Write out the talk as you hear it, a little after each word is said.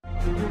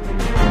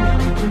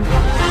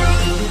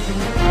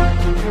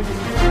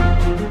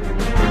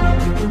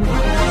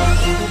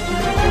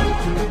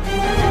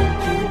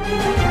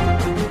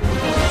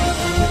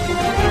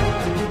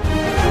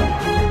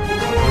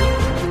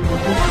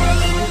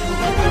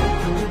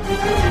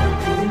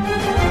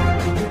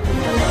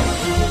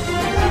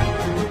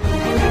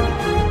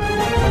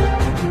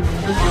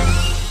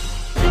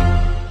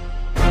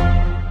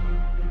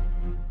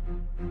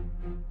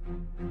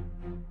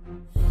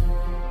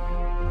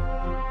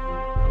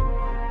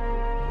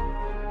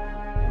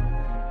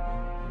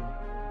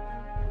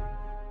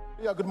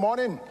Good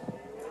morning.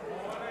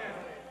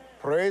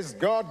 Praise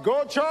God.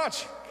 Go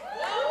church.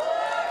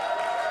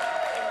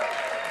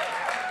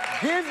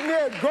 Give me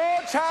a go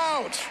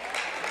shout.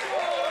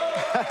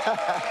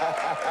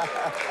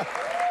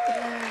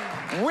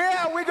 Where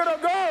are we going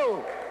to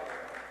go?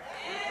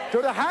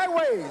 To the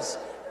highways,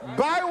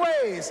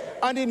 byways,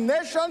 and the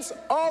nations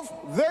of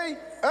the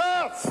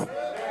earth.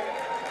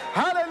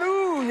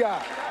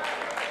 Hallelujah.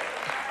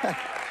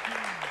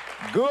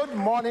 Good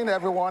morning,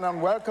 everyone,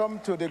 and welcome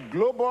to the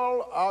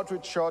Global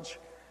Outreach Church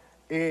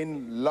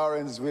in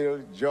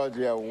Lawrenceville,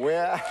 Georgia,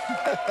 where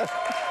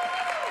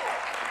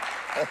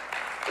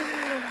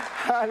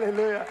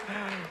hallelujah,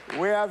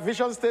 where our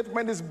vision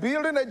statement is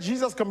building a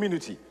Jesus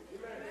community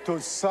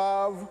to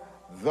serve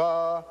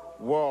the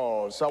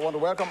world. So I want to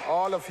welcome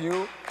all of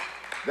you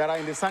that are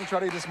in the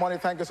sanctuary this morning.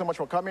 Thank you so much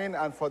for coming.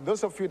 And for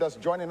those of you that's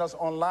joining us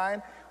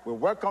online, we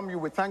welcome you,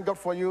 we thank God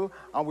for you,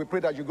 and we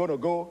pray that you're going to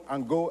go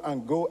and go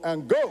and go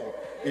and go.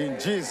 In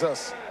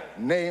Jesus'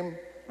 name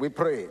we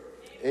pray.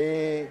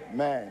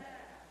 Amen.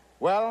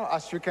 Well,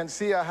 as you can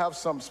see, I have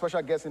some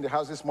special guests in the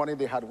house this morning.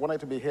 They had wanted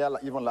to be here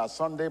even last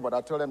Sunday, but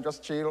I told them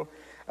just chill.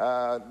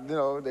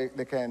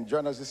 They can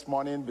join us this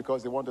morning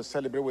because they want to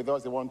celebrate with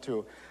us. They want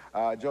to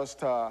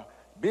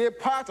be a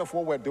part of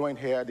what we're doing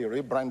here, the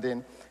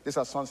rebranding. These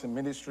are Sons in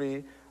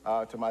Ministry.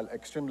 To my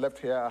extreme left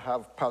here, I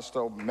have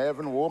Pastor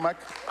Melvin Womack.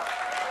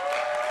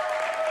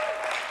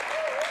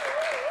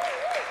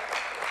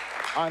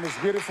 And his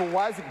beautiful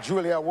wife,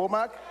 Julia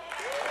Womack.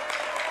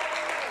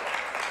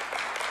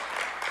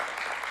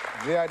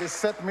 They are the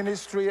set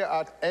ministry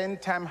at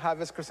End Time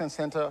Harvest Christian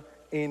Center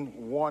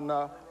in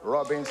Warner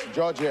Robins,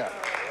 Georgia.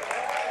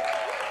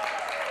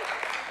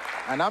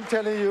 And I'm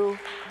telling you,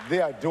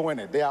 they are doing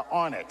it. They are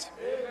on it.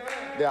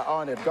 They are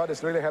on it. God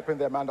is really helping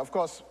them. And of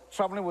course,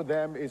 traveling with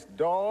them is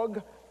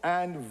Doug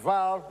and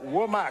Val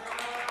Womack.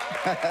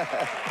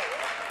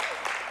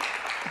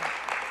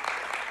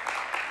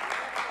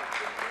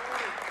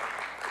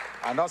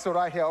 And also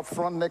right here up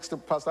front next to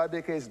Pastor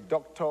Abike is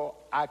Dr.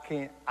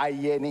 Akin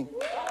Ayeni,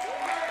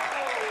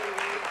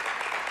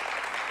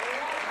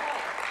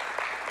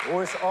 who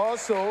is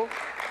also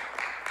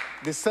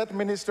the set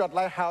minister at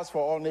Lighthouse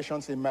for All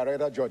Nations in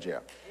Marietta,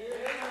 Georgia.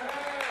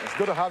 It's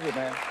good to have you,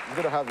 man. It's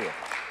good to have you.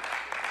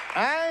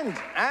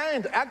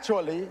 And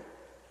actually,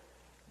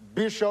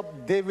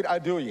 Bishop David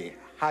Adoye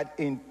had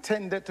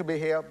intended to be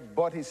here,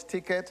 but his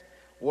ticket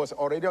was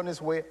already on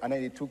his way, and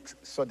then he took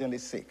suddenly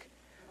sick.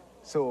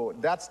 So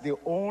that's the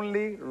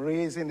only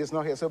reason he's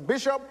not here. So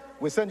Bishop,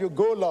 we send you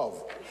go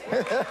love.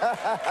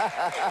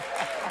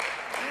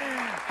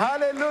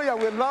 Hallelujah.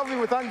 We love you.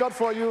 We thank God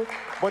for you.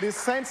 But he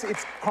sends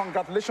its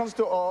congratulations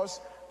to us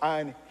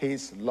and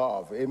his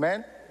love.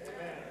 Amen?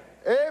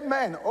 Amen.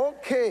 Amen.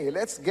 Okay,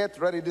 let's get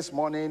ready this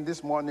morning.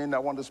 This morning I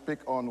want to speak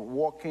on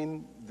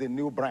walking the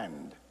new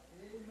brand.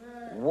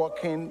 Amen.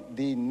 Walking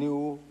the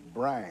new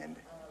brand.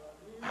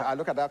 I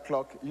look at that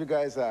clock. You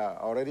guys are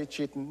already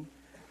cheating.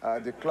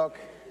 The clock...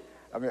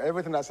 I mean,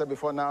 everything I said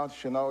before now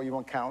should not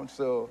even count.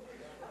 So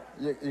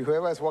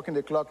whoever is walking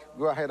the clock,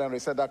 go ahead and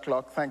reset that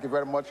clock. Thank you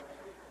very much.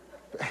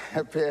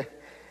 Pierre,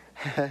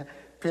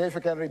 if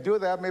you can redo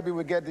that, maybe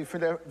we get the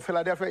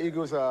Philadelphia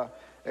Eagles a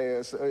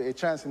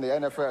chance in the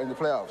NFL, in the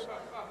playoffs.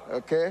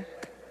 Okay?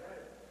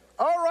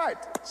 All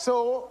right.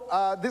 So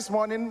this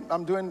morning,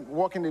 I'm doing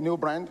Walking the New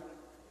Brand.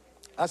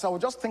 As I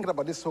was just thinking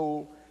about this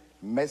whole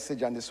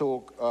message and this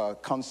whole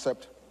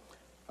concept,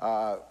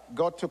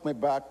 God took me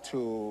back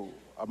to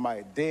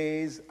my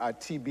days at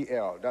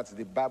TBL, that's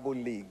the Bible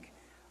League,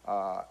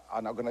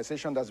 an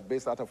organization that's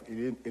based out of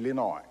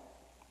Illinois.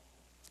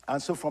 And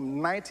so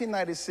from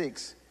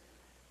 1996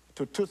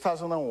 to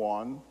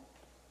 2001,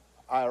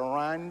 I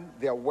ran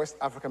their West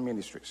African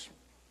ministries.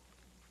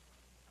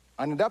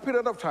 And in that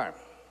period of time,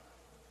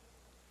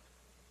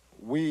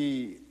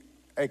 we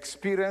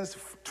experienced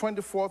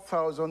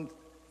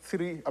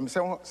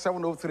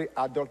 703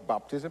 adult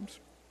baptisms.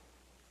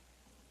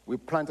 We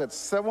planted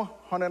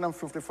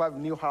 755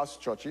 new house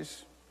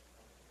churches,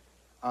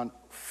 and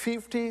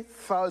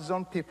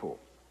 50,000 people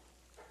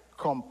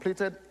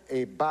completed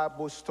a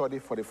Bible study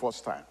for the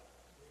first time.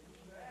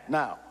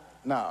 Now,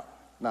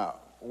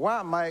 why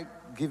am I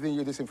giving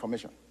you this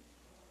information?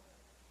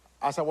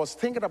 As I was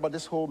thinking about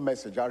this whole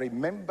message, I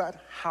remembered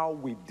how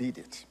we did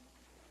it.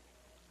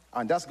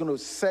 And that's going to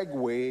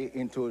segue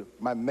into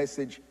my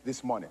message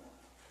this morning.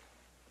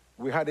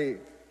 We had a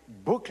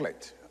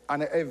booklet,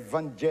 an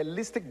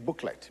evangelistic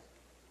booklet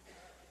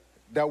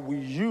that we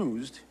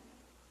used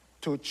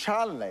to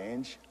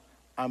challenge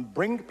and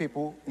bring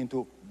people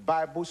into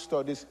Bible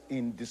studies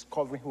in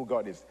discovering who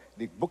God is.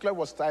 The booklet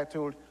was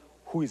titled,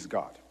 Who is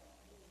God?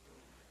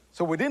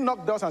 So we didn't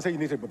knock doors and say, you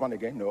need to be born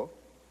again. No.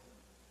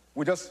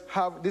 We just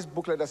have this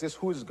booklet that says,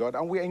 Who is God?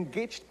 And we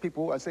engaged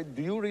people and said,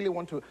 do you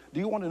want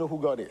to know who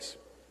God is?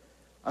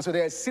 And so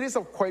there are a series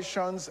of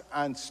questions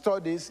and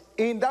studies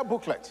in that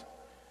booklet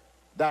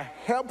that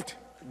helped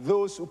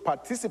those who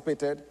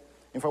participated.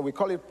 In fact, we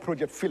call it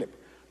Project Philip.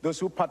 Those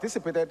who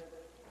participated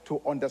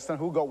to understand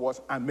who God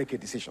was and make a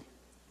decision.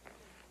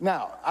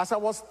 Now, as I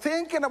was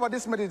thinking about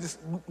this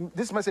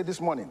message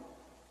this morning,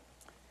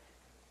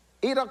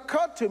 it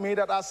occurred to me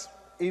that as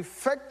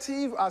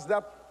effective as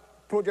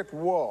that project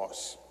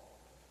was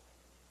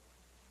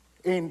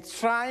in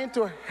trying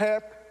to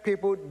help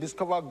people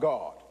discover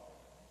God,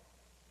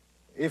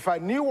 if I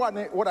knew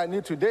what I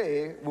knew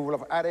today, we would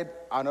have added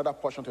another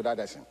portion to that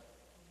lesson.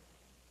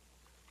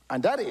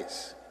 And that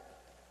is,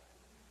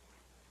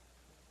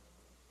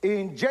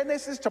 in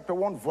Genesis chapter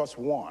 1, verse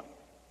 1,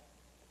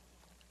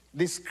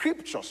 the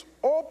scriptures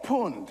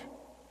opened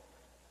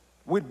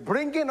with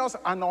bringing us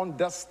an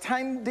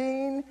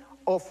understanding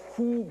of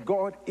who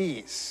God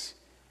is.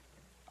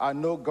 I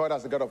know God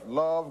as a God of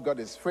love, God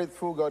is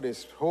faithful, God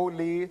is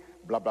holy,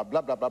 blah, blah,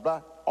 blah, blah, blah,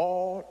 blah.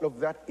 All of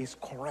that is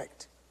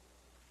correct.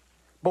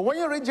 But when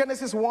you read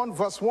Genesis 1,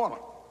 verse 1,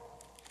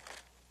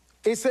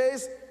 it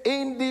says,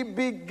 in the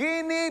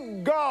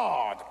beginning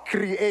God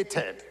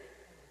created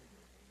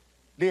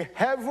the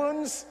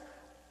heavens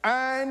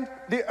and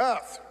the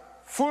earth.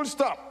 Full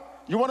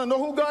stop. You want to know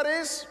who God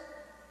is?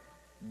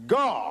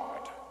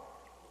 God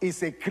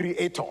is a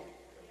creator.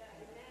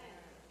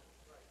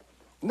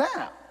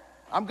 Now,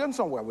 I'm going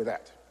somewhere with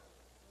that.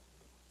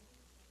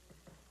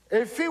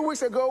 A few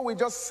weeks ago, we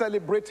just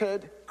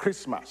celebrated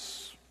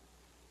Christmas.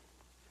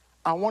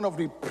 And one of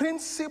the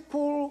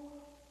principal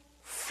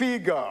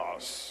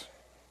figures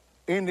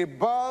in the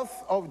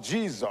birth of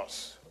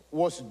Jesus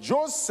was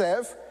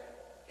Joseph,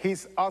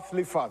 his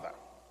earthly father.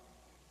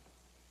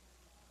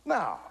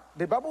 Now,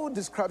 the Bible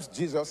describes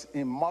Jesus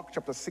in Mark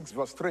chapter 6,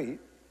 verse 3,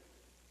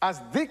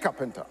 as the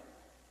carpenter.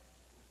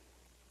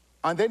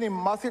 And then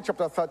in Matthew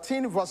chapter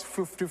 13, verse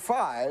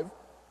 55,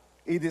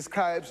 he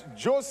describes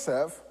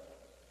Joseph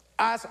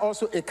as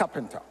also a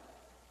carpenter.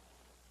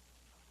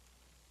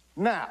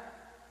 Now,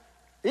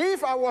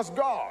 if I was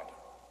God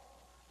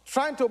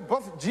trying to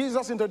birth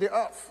Jesus into the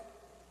earth,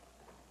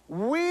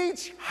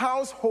 which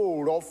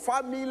household or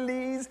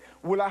families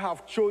will I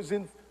have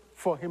chosen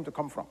for him to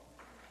come from?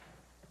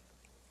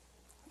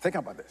 Think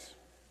about this.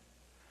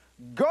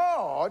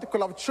 God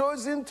could have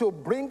chosen to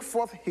bring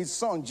forth his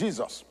son,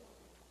 Jesus,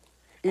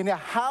 in a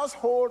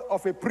household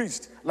of a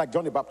priest like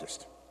John the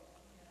Baptist,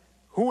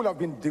 who would have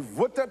been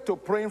devoted to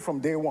praying from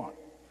day one.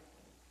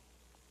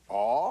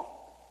 Or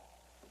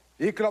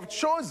he could have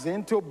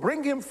chosen to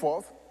bring him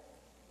forth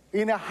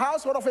in a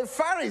household of a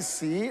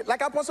Pharisee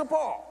like Apostle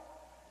Paul,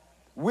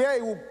 where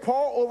he would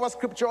pour over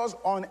scriptures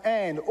on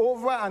end,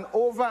 over and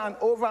over and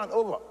over and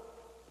over.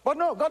 But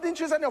no, God didn't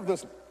choose any of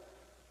this.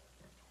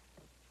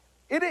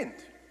 He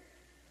didn't.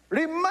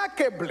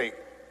 Remarkably,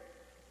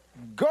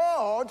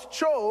 God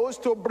chose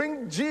to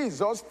bring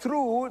Jesus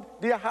through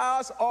the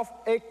house of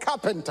a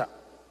carpenter.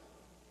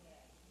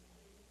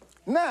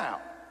 Now,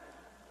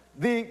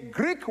 the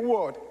Greek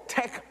word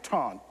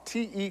tekton,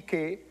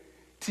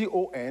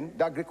 T-E-K-T-O-N,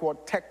 that Greek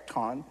word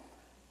tekton,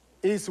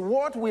 is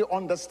what we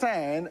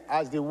understand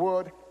as the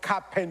word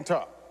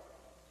carpenter.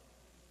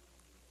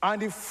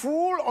 And the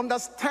full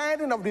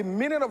understanding of the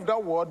meaning of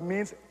that word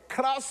means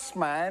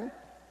craftsman,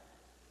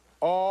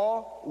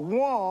 or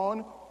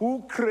one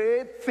who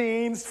creates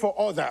things for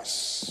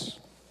others.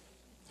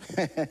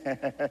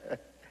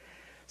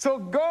 So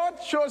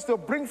God chose to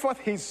bring forth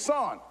his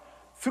son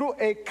through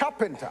a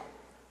carpenter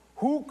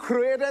who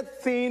created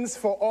things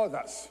for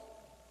others.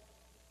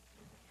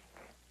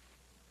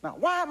 Now,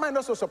 why am I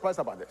not so surprised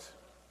about this?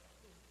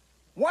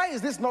 Why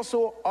is this not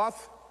so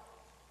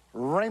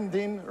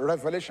earth-rending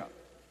revelation?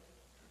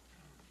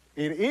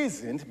 It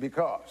isn't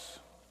because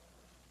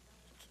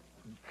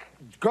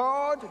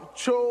God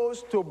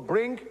chose to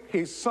bring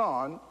his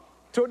son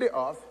to the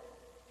earth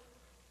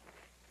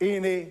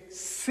in a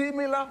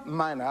similar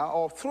manner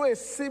or through a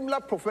similar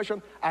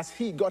profession as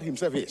he, God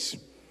himself, is.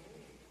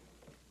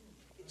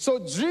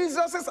 So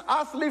Jesus'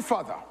 earthly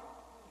father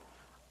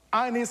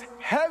and his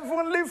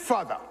heavenly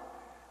father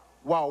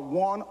were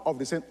one of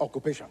the same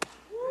occupation.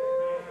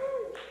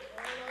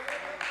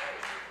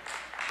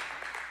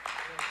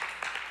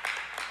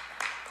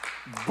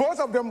 Both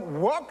of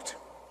them worked.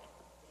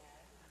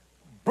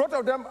 Both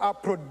of them are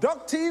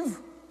productive,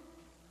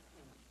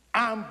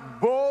 and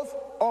both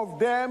of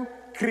them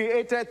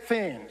created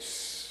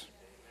things.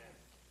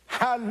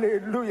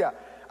 Hallelujah.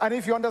 And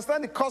if you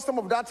understand the custom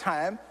of that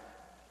time,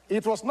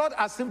 it was not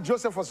as if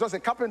Joseph was just a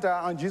carpenter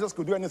and Jesus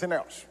could do anything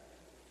else.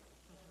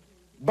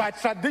 By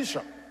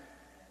tradition,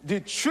 the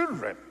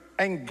children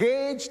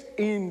engaged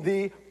in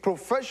the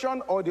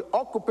profession or the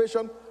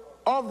occupation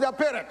of their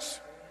parents.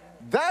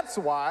 That's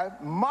why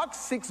Mark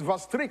 6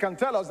 verse 3 can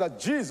tell us that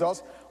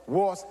Jesus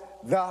was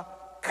the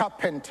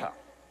carpenter.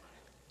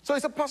 So he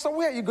said, Pastor,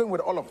 where are you going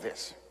with all of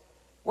this?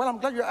 Well, I'm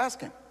glad you're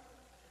asking.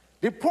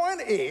 The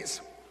point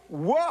is,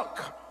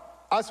 work,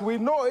 as we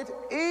know it,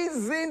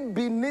 isn't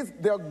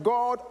beneath the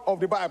God of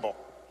the Bible.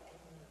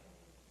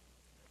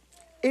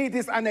 It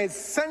is an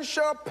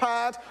essential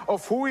part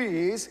of who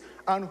he is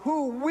and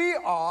who we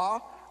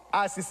are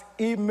as his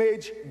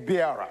image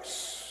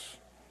bearers.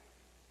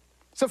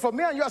 So for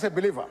me and you as a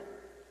believer,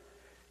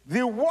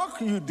 the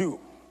work you do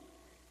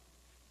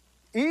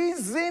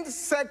isn't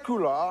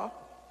secular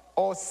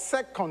or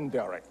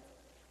secondary.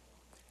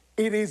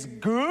 It is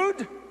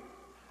good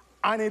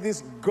and it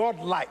is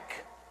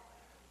godlike.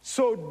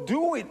 So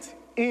do it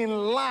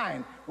in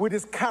line with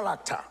his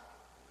character,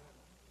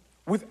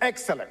 with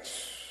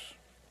excellence,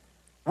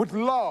 with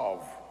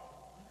love,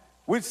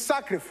 with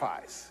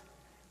sacrifice,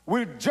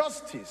 with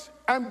justice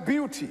and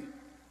beauty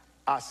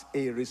as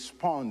a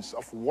response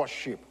of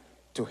worship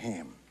to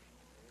him.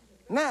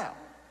 Now,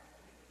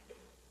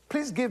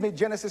 please give me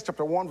Genesis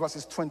chapter 1,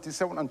 verses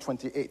 27 and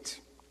 28.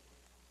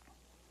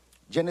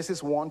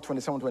 Genesis 1,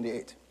 27,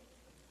 28.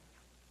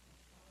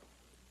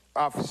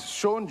 I've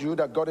shown you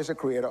that God is a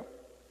creator,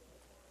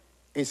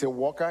 is a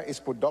worker, is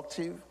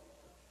productive.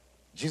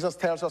 Jesus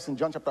tells us in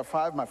John chapter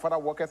 5, my Father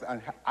worketh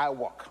and I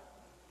work.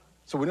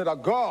 So we know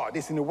that God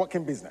is in the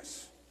working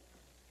business.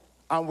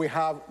 And we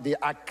have the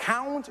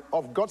account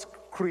of God's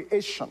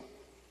creation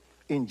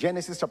in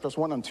Genesis chapters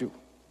 1 and 2.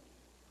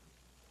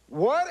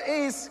 What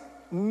is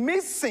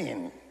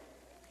missing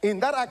in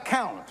that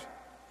account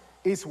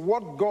is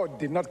what God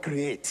did not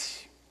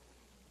create.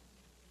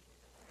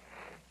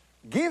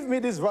 Give me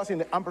this verse in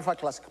the Amplified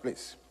Classic,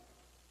 please.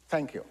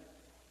 Thank you.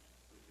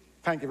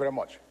 Thank you very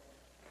much.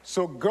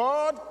 So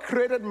God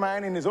created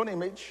man in his own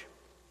image.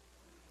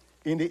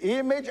 In the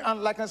image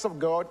and likeness of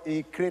God,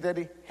 he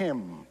created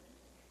him.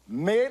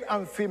 Male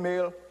and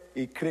female,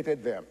 he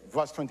created them.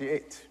 Verse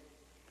 28.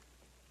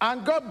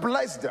 And God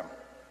blessed them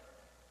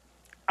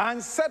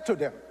and said to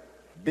them,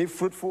 be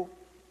fruitful,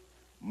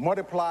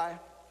 multiply,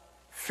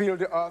 fill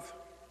the earth,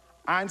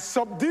 and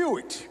subdue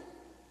it.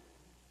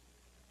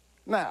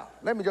 Now,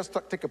 let me just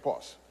take a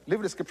pause.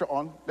 Leave the scripture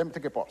on. Let me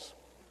take a pause.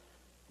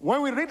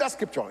 When we read that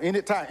scripture in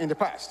the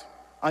past,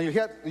 and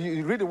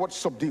you read the word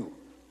subdue,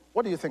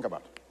 what do you think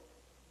about?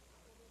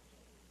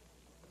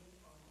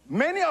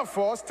 Many of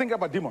us think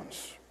about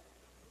demons.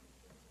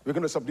 We're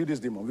going to subdue this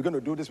demon. We're going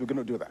to do this. We're going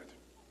to do that.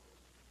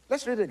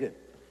 Let's read it again.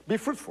 Be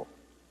fruitful,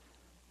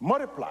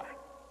 multiply,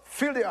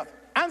 fill the earth,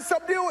 and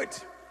subdue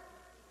it.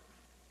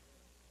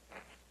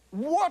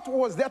 What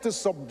was there to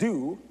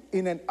subdue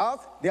in an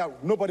earth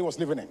that nobody was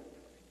living in?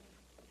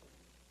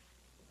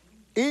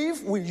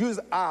 If we use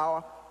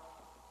our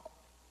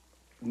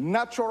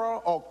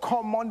natural or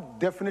common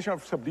definition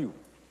of subdue,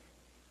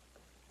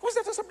 what's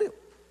there to subdue?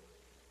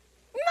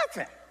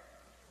 Nothing.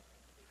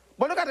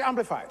 But look at the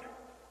Amplified.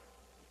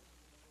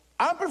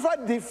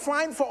 Amplified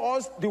defined for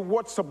us the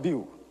word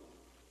subdue.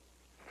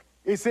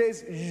 It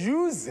says,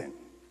 using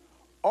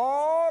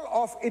all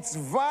of its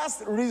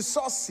vast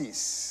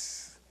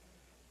resources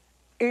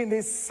in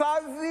the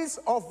service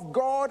of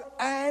God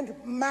and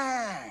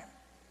man.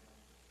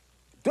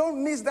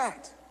 Don't miss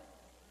that.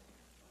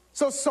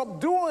 So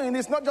subduing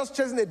is not just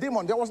chasing a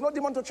demon. There was no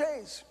demon to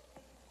chase.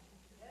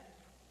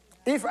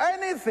 If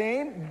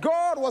anything,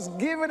 God was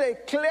giving a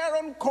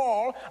clarion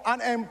call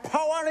and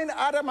empowering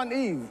Adam and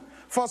Eve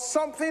for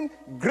something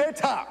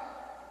greater.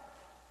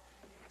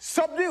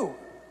 Subdue,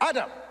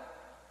 Adam.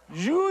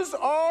 Use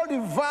all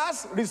the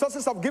vast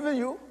resources I've given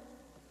you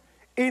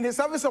in the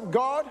service of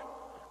God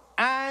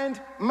and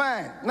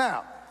man.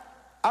 Now,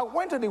 I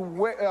went to the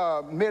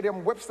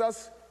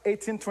Merriam-Webster's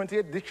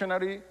 1828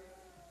 dictionary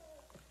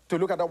to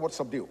look at that word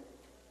subdue.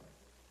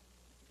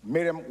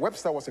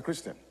 Merriam-Webster was a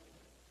Christian.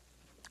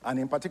 And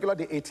in particular,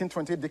 the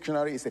 1828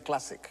 dictionary is a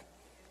classic.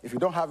 If you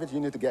don't have it, you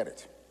need to get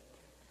it.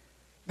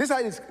 This is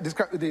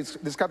how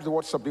it describes the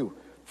word subdue.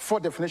 4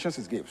 definitions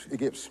it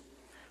gives.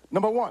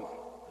 Number 1,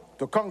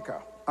 to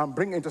conquer and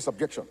bring into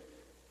subjection.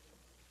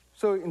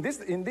 So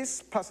in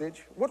this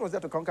passage, what was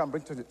there to conquer and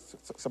bring to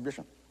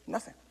subjection?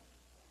 Nothing.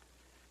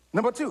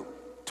 Number 2,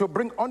 to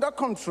bring under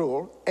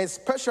control,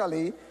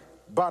 especially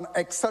by an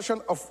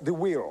exertion of the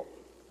will.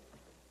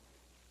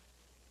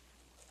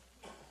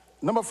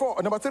 Number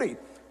 3,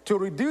 to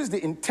reduce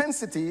the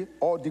intensity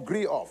or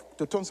degree of,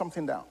 to tone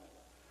something down.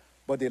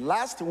 But the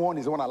last one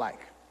is the one I like,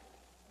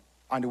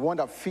 and the one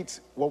that fits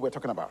what we're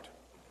talking about.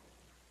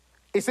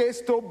 It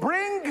says to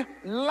bring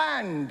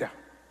land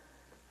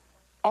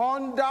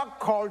under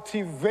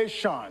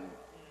cultivation.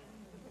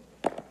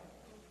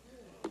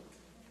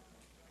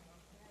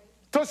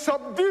 To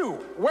subdue.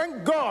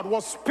 When God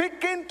was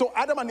speaking to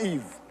Adam and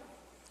Eve,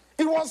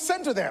 it was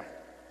sent to them,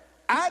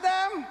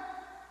 Adam,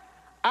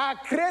 I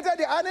created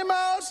the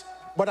animals,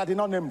 but I did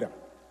not name them.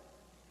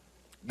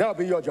 That'll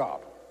be your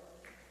job.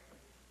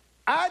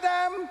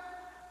 Adam,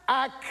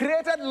 I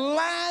created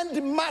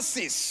land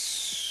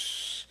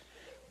masses,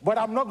 but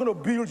I'm not going to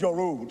build your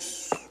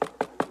roads.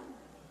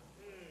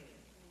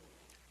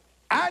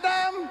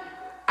 Adam,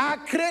 I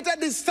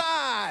created the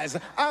stars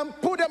and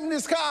put them in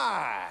the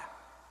sky,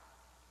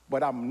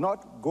 but I'm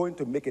not going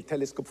to make a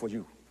telescope for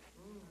you.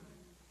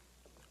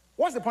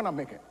 What's the point I'm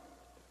making?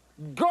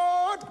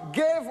 God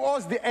gave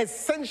us the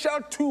essential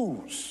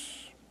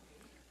tools,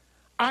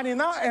 and He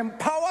now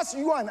empowers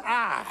you and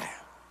I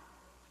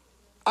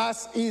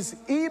as His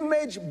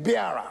image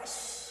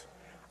bearers,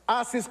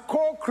 as His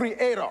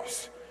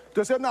co-creators,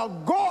 to say, now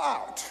go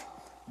out,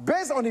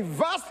 based on the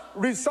vast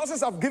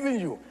resources I've given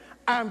you,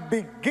 and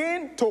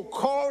begin to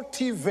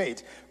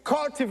cultivate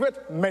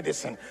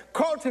medicine,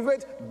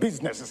 cultivate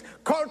businesses,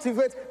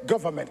 cultivate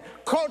government,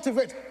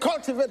 cultivate,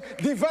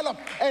 develop,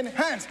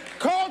 enhance,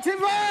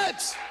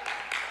 cultivate.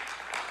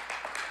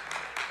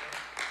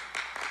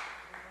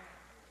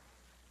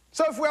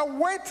 So if we are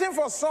waiting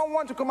for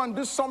someone to come and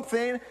do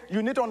something,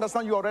 you need to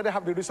understand you already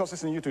have the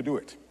resources in you to do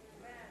it.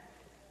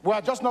 We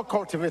are just not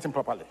cultivating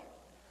properly.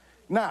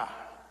 Now,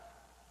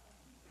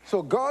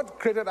 so God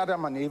created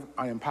Adam and Eve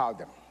and empowered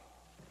them.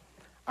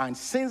 And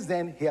since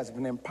then, He has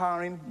been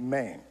empowering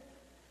men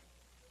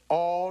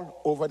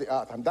all over the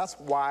earth. And that's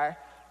why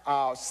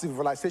our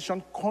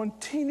civilization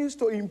continues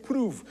to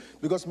improve,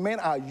 because men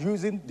are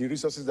using the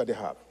resources that they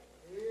have.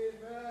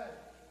 Amen.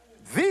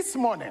 This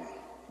morning,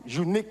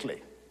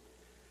 uniquely,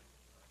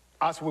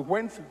 as we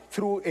went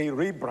through a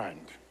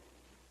rebrand,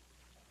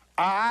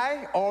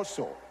 I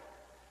also,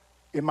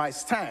 in my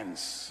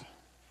stance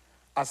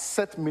as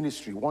Set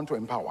Ministry, want to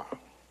empower.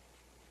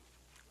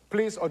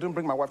 Please, Odun,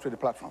 bring my wife to the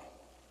platform.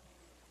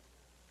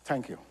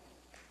 Thank you.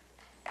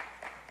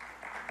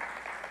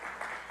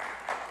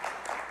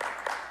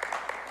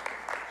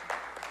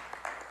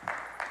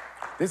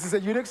 This is a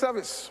unique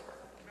service.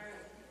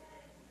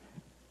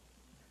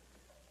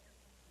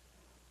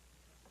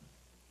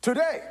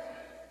 Today,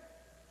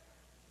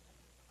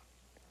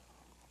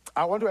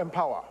 I want to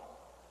empower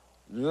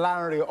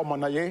Lanre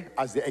Omonaye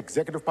as the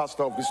executive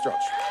pastor of this church.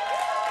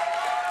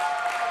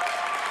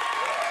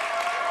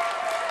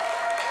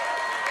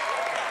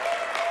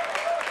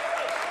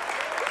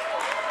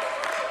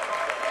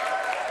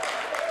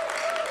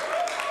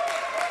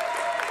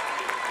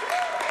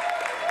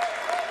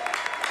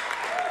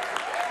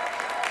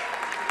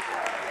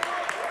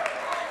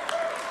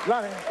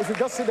 Lanre, if you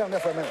just sit down there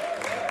for a minute.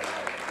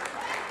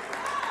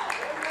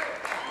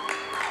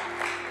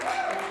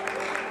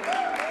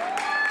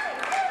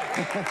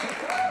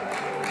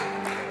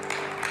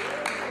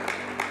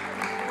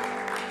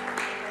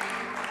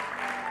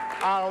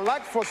 I'd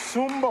like for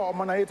Sumbo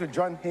Omonaye to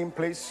join him,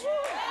 please.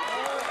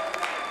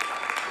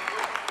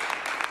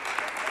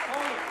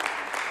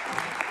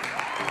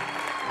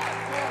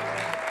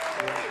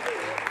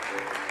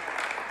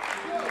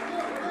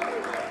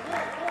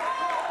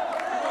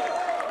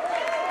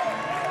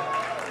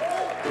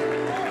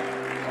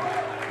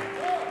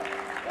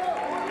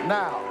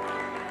 Now,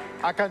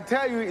 I can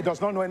tell you, he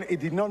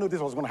did not know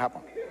this was going to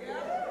happen.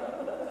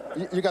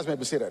 You guys may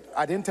be seated.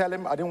 I didn't tell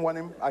him, I didn't want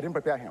him, I didn't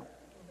prepare him.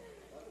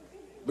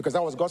 Because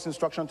that was God's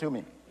instruction to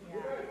me.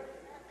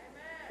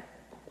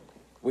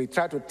 We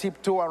tried to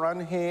tiptoe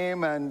around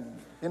him, and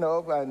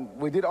and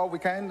we did all we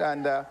can,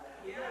 and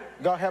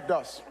God helped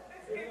us.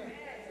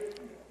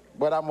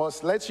 But I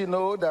must let you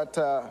know that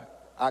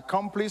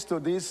accomplice to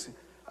this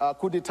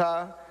coup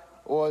d'etat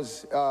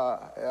was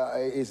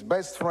his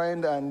best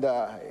friend and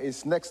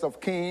his next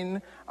of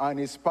kin and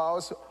his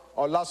spouse,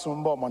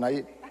 Olasumbo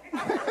Omonaye.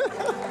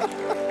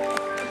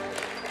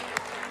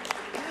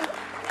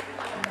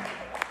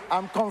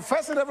 I'm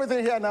confessing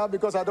everything here now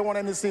because I don't want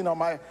any sin on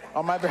my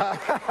behalf.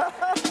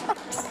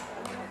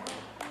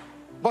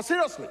 But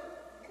seriously,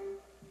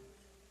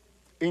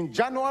 in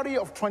January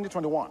of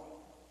 2021,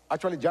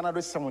 actually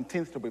January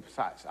 17th to be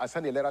precise, I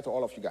sent a letter to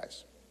all of you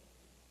guys.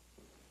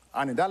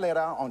 And in that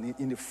letter,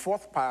 in the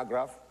fourth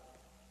paragraph,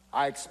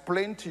 I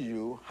explained to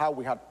you how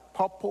we had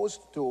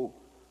purposed to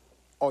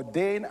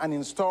ordain and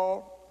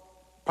install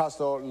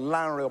Pastor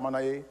Lanre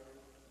Omonaye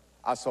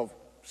as of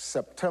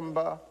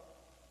September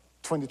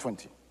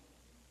 2020.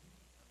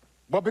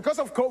 But because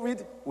of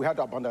COVID, we had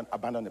to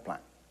abandon the plan.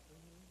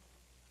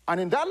 And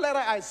in that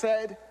letter, I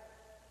said,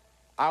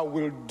 I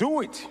will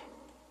do it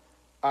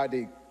at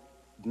the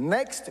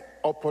next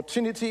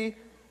opportunity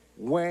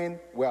when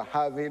we're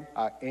having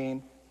our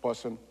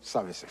in-person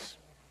services.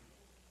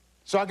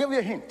 So I'll give you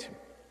a hint.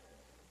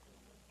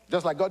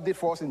 Just like God did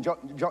for us in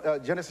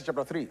Genesis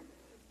chapter 3,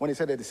 when He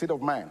said that the seed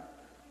of man,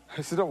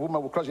 the seed of woman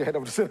will crush the head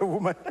of the seed of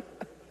woman.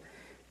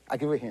 I'll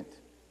give you a hint.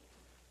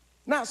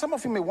 Now, some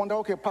of you may wonder,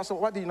 okay, Pastor,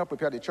 why did you not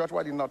prepare the church?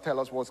 Why did you not tell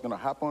us what's going to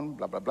happen?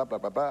 Blah, blah, blah, blah,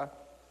 blah, blah.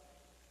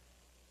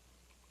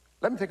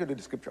 Let me take you to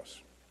the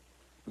scriptures.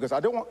 Because I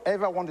don't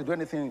ever want to do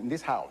anything in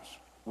this house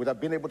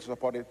without being able to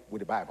support it with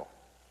the Bible.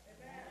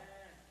 Amen.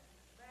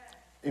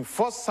 In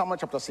 1 Samuel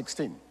chapter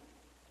 16,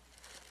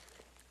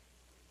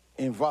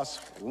 in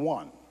verse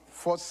 1,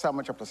 1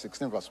 Samuel chapter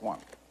 16, verse 1.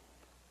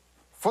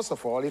 First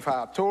of all, if I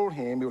had told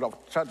him, he would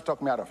have tried to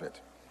talk me out of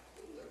it.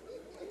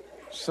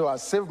 So I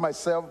saved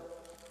myself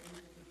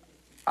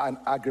an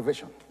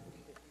aggravation.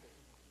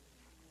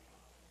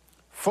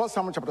 1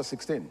 Samuel chapter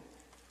 16,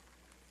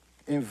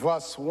 in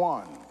verse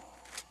 1.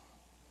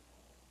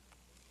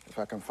 If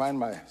I can find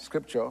my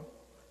scripture,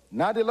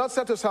 Now the Lord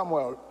said to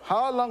Samuel,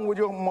 how long would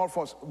you mourn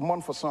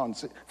for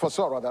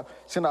Saul rather,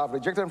 since I have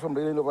rejected him from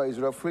the land over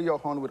Israel? Fill your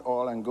horn with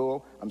oil and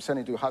go. I'm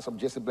sending to the house of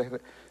Jesse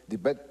the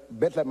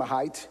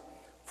Bethlehemite,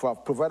 for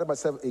I've provided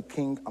myself a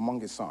king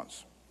among his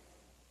sons.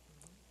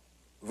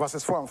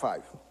 Verses 4 and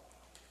 5.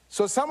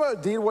 So Samuel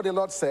did what the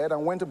Lord said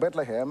and went to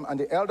Bethlehem, and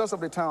the elders of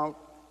the town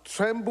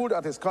trembled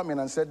at his coming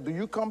and said, do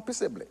you come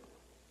peaceably?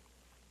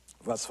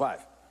 Verse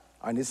 5.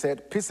 And he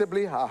said,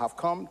 peaceably I have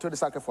come to the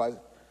sacrifice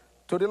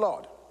to the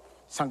Lord.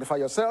 Sanctify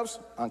yourselves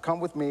and come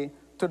with me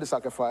to the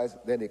sacrifice.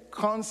 Then they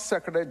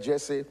consecrated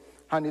Jesse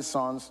and his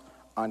sons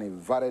and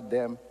invited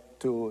them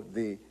to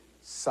the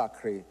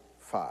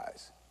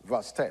sacrifice.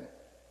 Verse 10.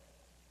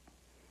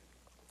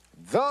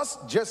 Thus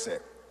Jesse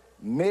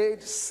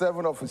made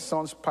 7 of his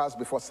sons pass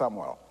before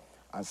Samuel.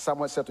 And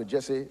Samuel said to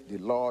Jesse, the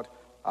Lord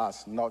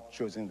has not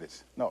chosen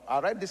this. Now,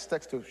 I read this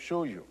text to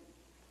show you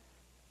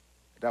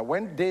that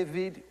when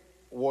David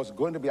was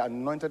going to be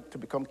anointed to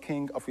become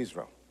king of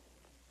Israel,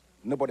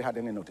 nobody had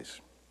any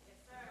notice.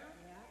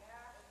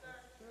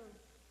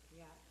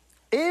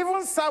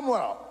 Even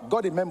Samuel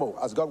got a memo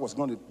as God was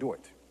going to do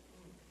it.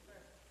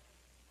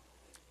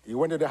 He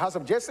went to the house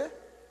of Jesse.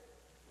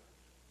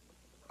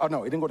 Oh,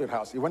 no, he didn't go to the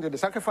house. He went to the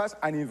sacrifice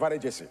and he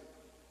invited Jesse.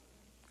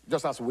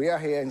 Just as we are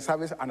here in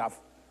service and our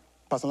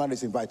personality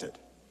is invited.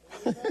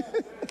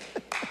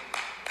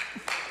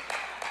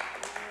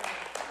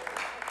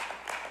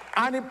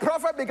 And the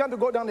prophet began to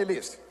go down the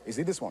list. Is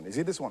it this one? Is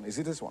it this one? Is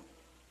it this one?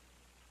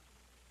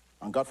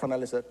 And God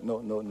finally said, no,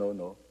 no, no,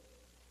 no.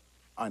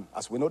 And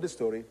as we know the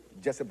story,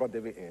 Jesse brought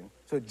David in.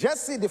 So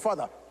Jesse, the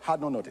father,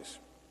 had no notice.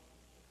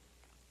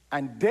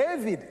 And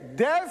David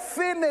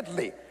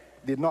definitely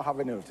did not have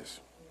any notice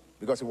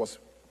because he was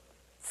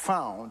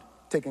found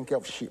taking care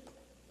of sheep.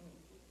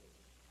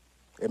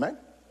 Amen?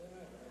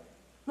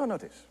 No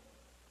notice.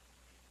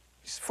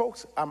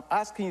 Folks, I'm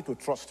asking you to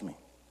trust me.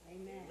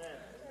 Amen.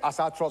 As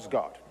I trust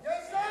God.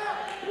 Yes, sir.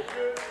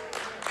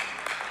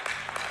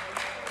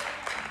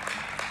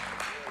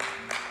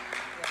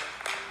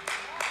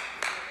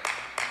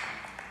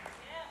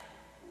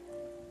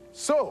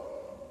 So,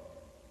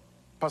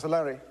 Pastor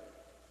Larry,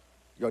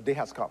 your day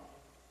has come.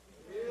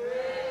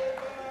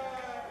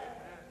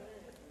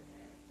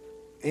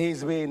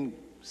 He's been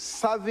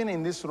serving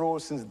in this role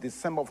since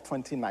December of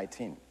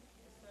 2019.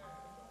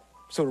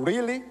 So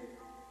really,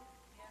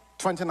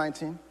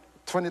 2019,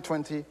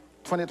 2020,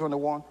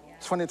 2021,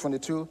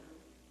 2022,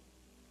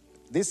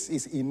 this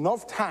is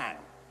enough time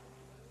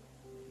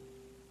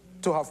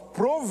to have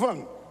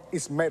proven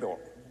his mettle.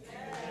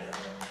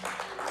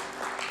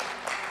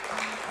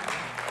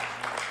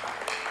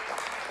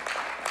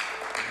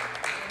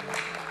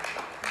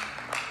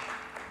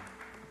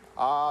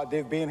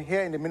 They've been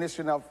here in the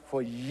ministry now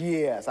for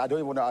years. I don't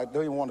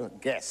even want to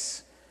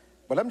guess.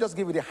 But let me just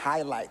give you the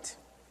highlight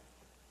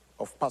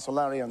of Pastor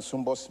Larry and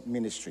Sumbo's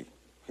ministry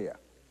here.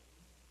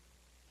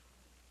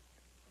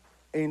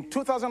 In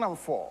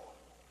 2004,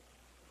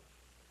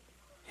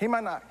 him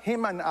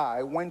and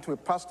I went to a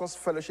pastor's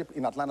fellowship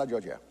in Atlanta,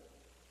 Georgia.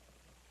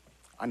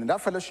 And in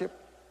that fellowship,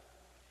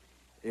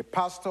 a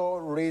pastor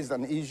raised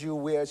an issue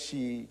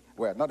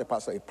where not a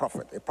pastor, a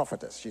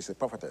prophetess. She's a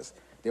prophetess.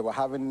 They were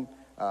having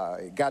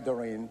a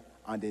gathering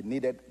and they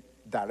needed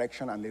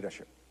direction and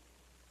leadership.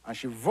 And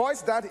she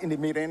voiced that in the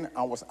meeting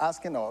and was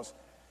asking us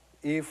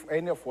if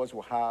any of us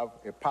will have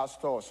a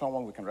pastor or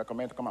someone we can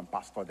recommend to come and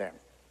pastor them.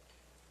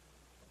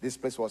 This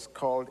place was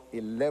called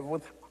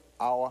 11th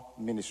Hour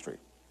Ministry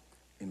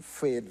in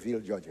Fayetteville,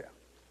 Georgia.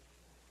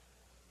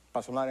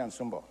 Pastor Larry and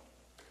Sumbo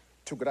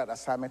took that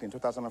assignment in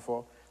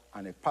 2004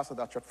 and they pastored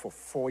that church for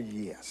 4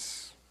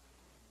 years.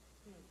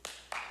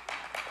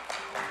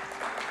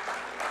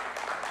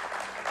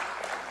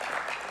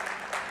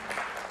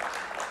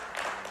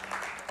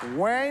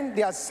 When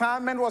the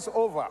assignment was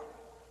over,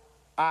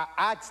 I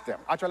asked them,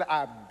 actually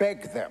I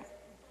begged them,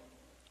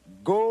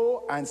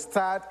 go and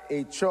start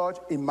a church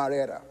in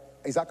Marietta.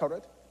 Is that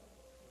correct?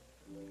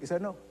 He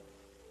said no.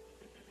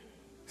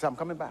 He said, I'm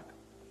coming back.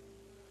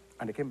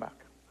 And they came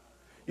back.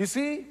 You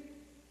see,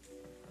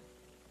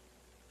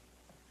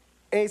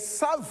 a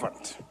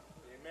servant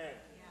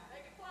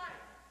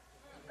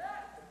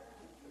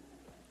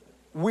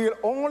will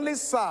only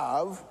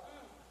serve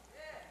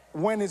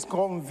when it's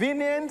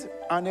convenient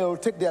and they will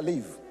take their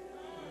leave.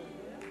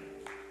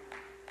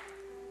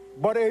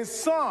 But a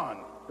son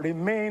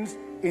remains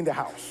in the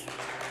house.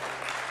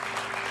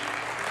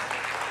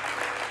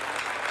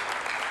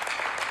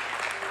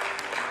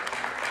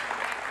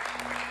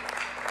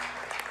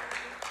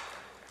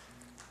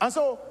 And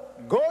so,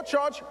 Go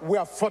Church, we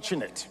are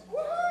fortunate.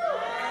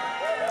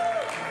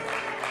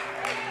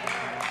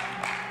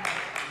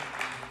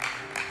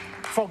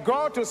 For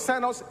God to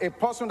send us a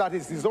person that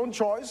is his own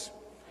choice,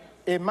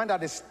 a man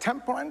that is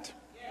temperate,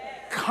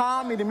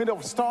 calm in the middle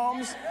of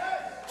storms,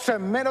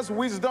 tremendous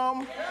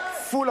wisdom,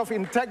 full of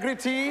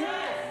integrity.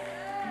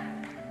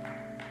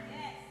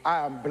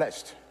 I am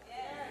blessed.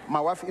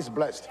 My wife is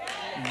blessed.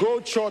 Go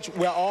Church,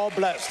 we are all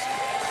blessed.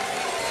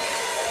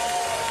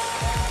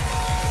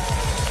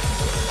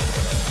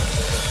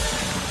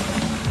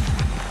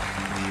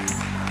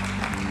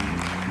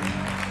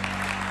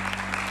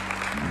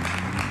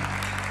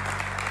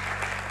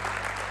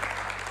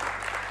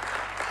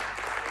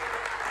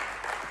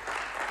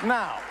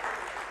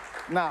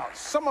 Now,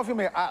 some of you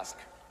may ask,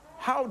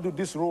 how do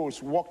these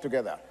roles work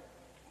together?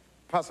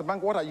 Pastor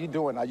Bank, what are you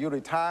doing? Are you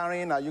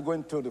retiring? Are you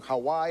going to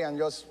Hawaii and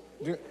just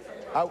do...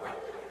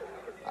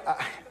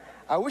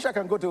 I wish I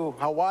can go to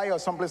Hawaii or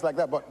someplace like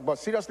that, but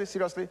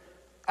seriously,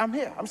 I'm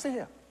here. I'm still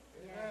here.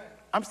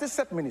 I'm still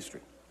set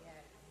ministry.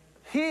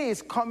 He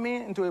is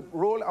coming into a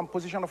role and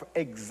position of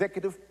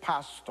executive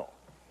pastor.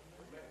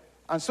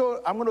 And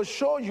so I'm going to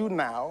show you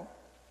now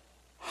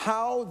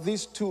how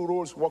these two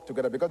roles work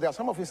together, because there are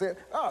some of you say,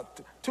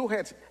 two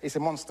heads is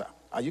a monster.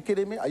 Are you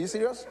kidding me? Are you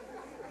serious?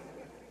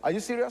 Are you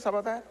serious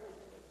about that?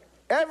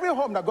 Every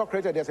home that God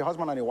created, there's a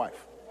husband and a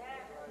wife.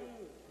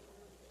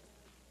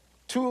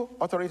 Two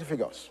authority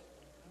figures,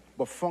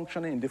 but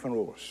functioning in different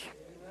roles.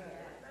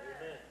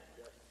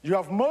 You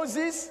have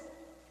Moses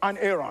and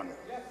Aaron.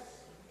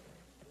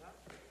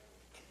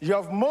 You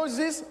have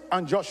Moses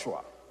and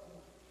Joshua.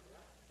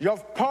 You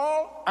have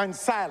Paul and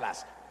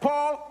Silas.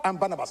 Paul and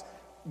Barnabas.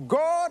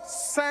 God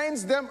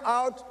sends them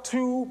out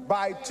two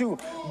by two.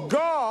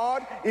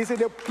 God is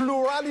in a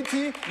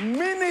plurality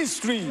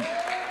ministry.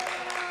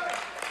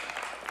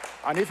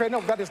 And if any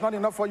of that is not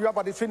enough for you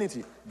about the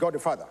Trinity, God the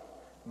Father,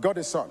 God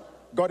the Son,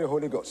 God the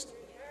Holy Ghost.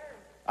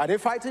 Are they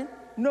fighting?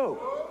 No.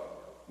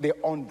 They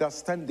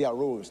understand their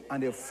roles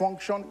and they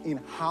function in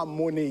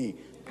harmony,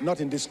 not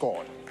in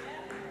discord.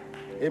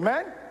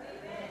 Amen?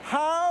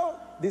 How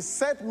the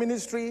set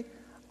ministry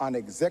and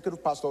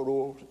executive pastor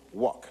roles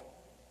work.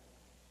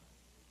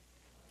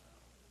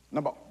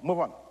 Move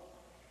on.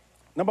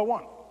 Number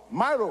one,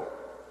 my role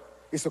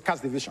is to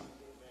cast division.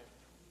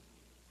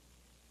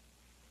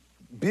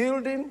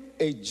 Building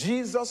a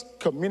Jesus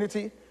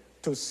community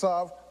to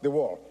serve the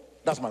world.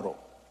 That's my role.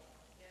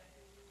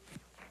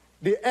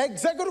 The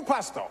executive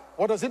pastor,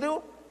 what does he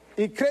do?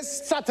 He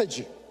creates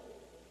strategy.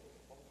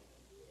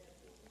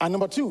 And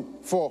number two,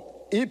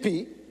 for EP,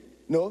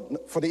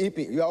 for the EP,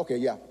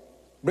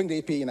 bring the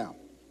EP in now.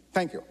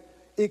 Thank you.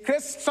 He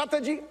creates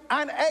strategy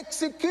and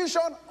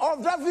execution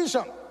of that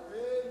vision.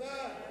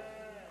 Amen.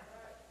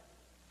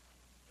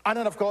 And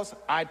then, of course,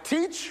 I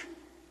teach.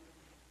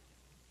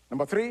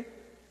 Number three,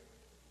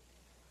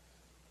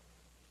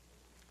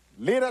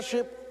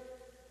 leadership.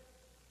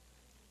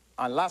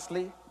 And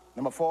lastly,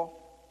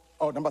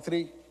 number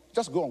three,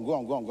 just go on. Go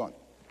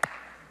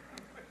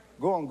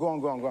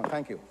on.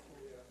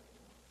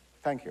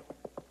 Thank you.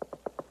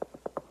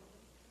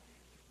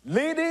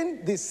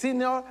 Leading the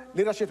senior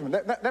leadership team.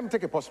 Let me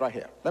take a pause right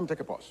here. Let me take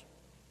a pause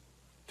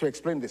to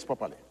explain this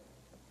properly.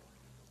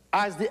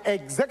 As the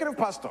executive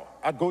pastor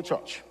at Go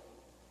Church,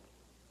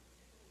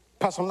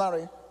 Pastor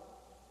Larry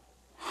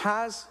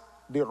has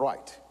the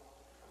right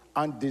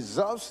and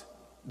deserves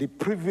the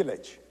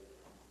privilege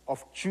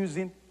of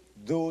choosing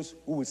those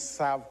who will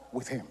serve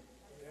with him.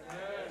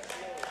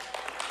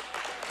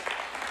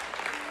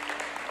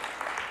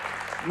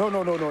 No.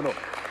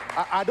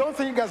 I don't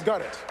think you guys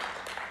got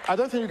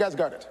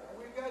it.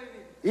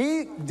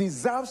 He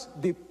deserves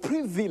the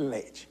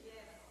privilege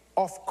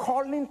of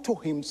calling to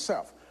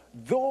himself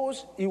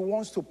those he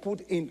wants to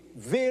put in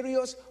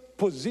various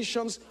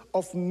positions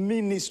of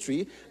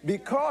ministry,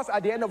 because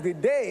at the end of the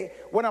day,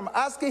 when I'm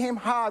asking him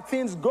how are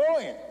things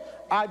going,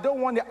 I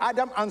don't want the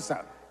Adam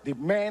answer, the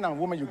man and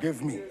woman you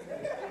gave me.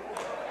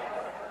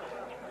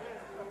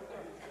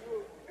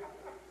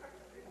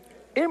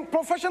 In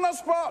professional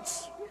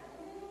sports,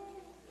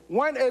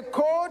 when a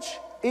coach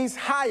is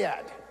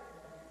hired,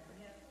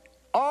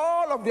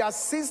 all of the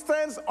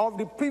assistants of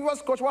the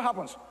previous coach, what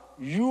happens?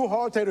 You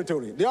hold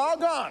territory. They're all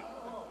gone.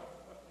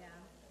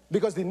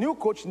 Because the new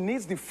coach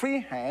needs the free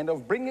hand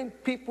of bringing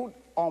people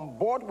on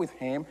board with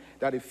him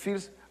that he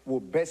feels will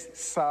best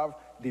serve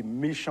the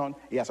mission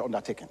he has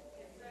undertaken.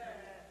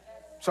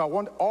 So I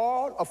want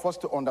all of us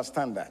to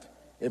understand that.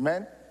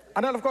 Amen?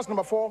 And then, of course,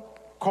 number four,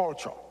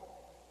 culture.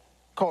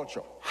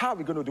 Culture. How are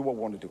we going to do what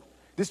we want to do?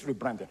 This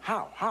rebranding.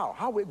 How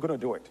are we going to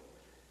do it?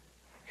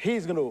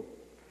 He's going to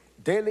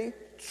daily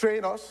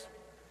train us,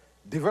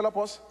 develop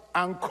us,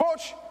 and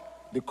coach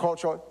the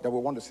culture that we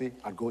want to see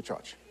at Go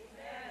Church.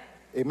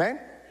 Amen?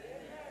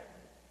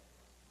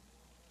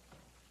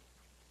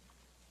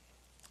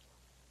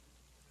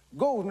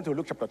 Go with me to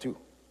Luke chapter 2.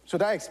 So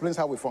that explains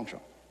how we function.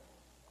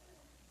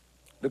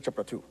 Luke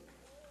chapter 2.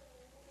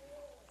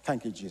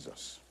 Thank you,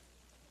 Jesus.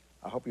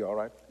 I hope you're all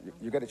right.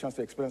 You get a chance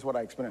to experience what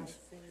I experienced.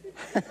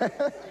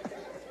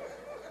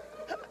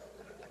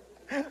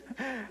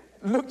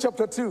 Luke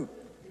chapter 2,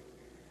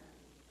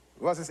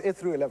 verses 8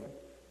 through 11.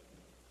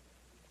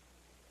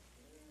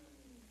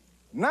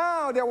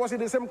 Now there was in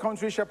the same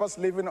country shepherds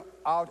living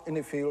out in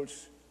the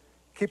fields,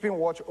 keeping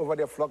watch over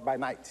their flock by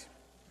night.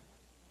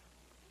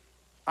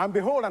 And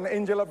behold, an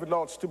angel of the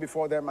Lord stood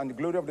before them, and the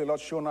glory of the Lord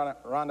shone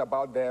round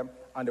about them,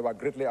 and they were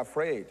greatly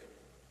afraid.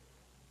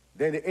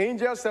 Then the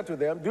angel said to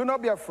them, do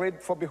not be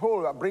afraid, for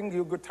behold, I bring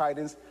you good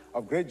tidings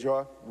of great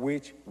joy,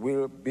 which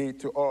will be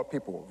to all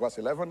people. Verse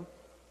 11.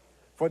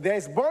 For there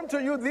is born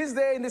to you this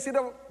day in the city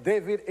of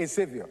David a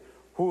Savior,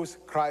 who is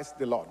Christ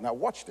the Lord. Now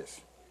watch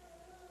this.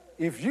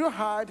 If you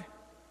had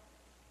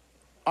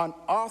an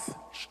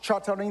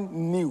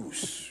earth-shattering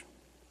news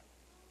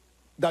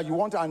that you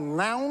want to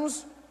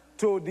announce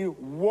to the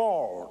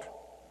world,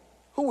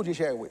 who would you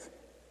share it with?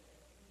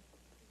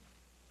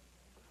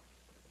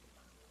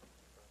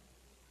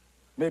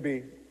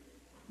 Maybe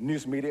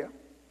news media,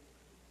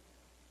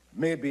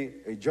 maybe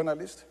a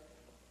journalist,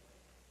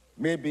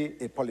 maybe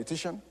a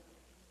politician,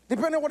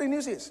 depending on what the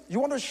news is. You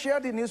want to share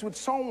the news with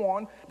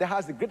someone that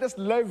has the greatest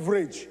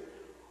leverage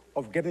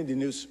of getting the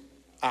news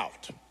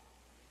out.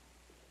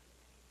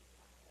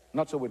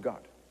 Not so with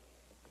God.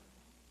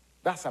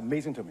 That's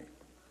amazing to me.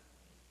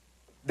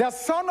 The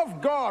Son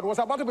of God was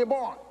about to be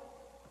born.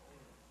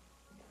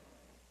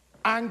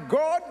 And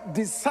God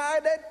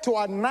decided to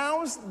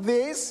announce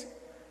this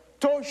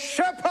to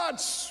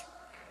shepherds.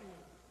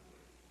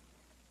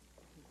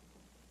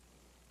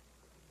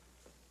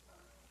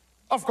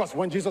 Of course,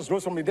 when Jesus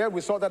rose from the dead,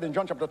 we saw that in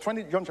John chapter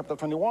 20, John chapter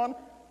 21.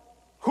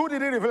 Who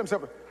did he reveal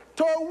himself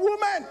to? A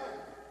woman.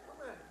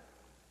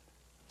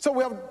 So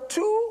we have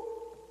two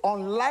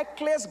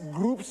unlikeliest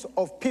groups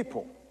of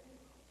people,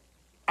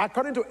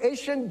 according to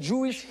ancient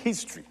Jewish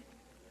history,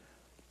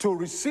 to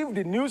receive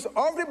the news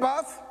of the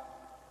birth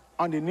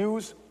and the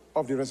news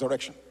of the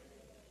resurrection: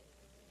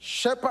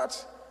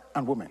 shepherds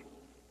and women.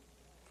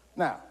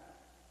 Now,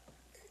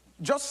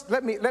 just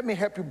let me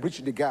help you bridge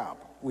the gap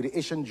with the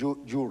ancient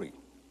Jewry.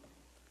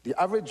 The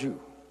average Jew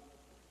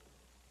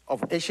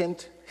of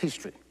ancient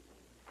history,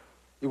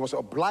 he was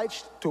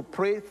obliged to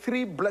pray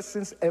 3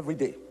 blessings every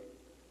day.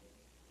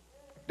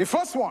 The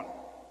first one,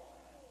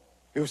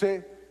 he would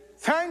say,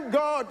 "Thank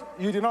God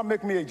you did not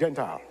make me a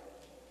Gentile."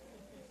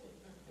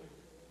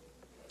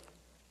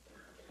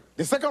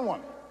 The second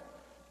one,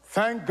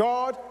 "Thank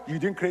God you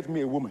didn't create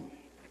me a woman."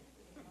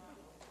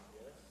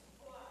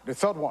 The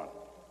third one,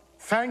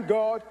 "Thank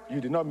God you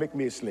did not make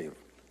me a slave."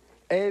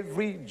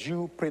 Every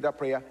Jew prayed that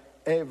prayer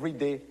every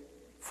day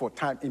for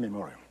time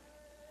immemorial.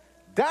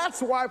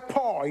 That's why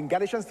Paul in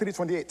Galatians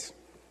 3:28,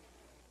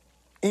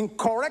 in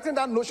correcting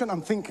that notion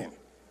and thinking,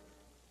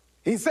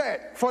 he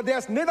said, "For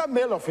there's neither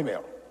male or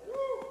female,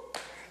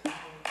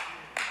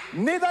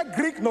 neither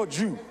Greek nor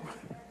Jew,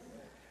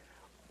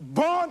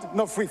 bond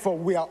nor free, for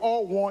we are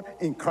all one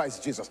in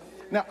Christ Jesus."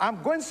 Now,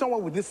 I'm going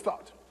somewhere with this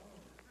thought.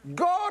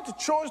 God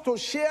chose to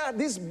share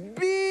this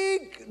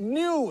big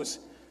news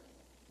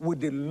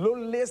with the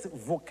lowliest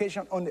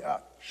vocation on the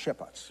earth: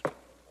 shepherds.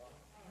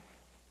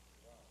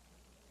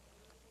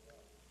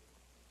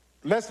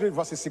 Let's read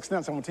verses 16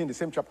 and 17, the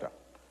same chapter.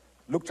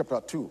 Luke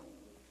chapter 2.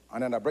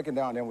 And then I break it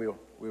down, and then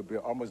we'll be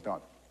almost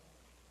done.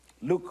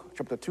 Luke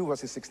chapter 2,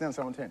 verses 16 and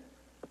 17.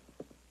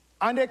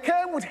 "And they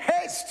came with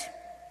haste."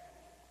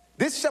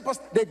 These shepherds,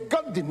 they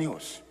got the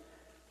news.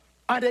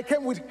 "And they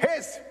came with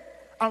haste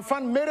and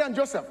found Mary and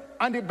Joseph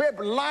and the babe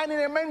lying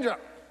in a manger."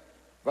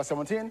 Verse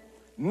 17.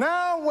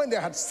 "Now when they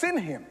had seen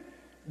him,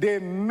 they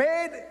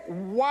made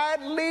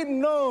widely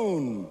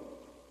known."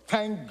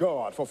 Thank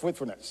God for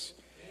faithfulness.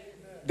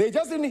 They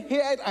just didn't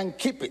hear it and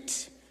keep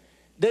it.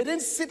 They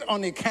didn't sit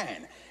on a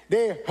can.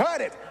 They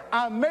heard it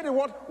and made it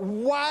what?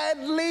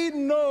 Widely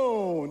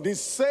known. The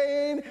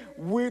saying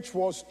which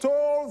was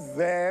told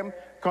them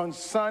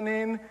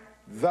concerning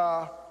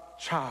the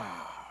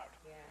child.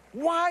 Yeah.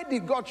 Why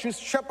did God choose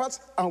shepherds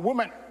and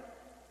women?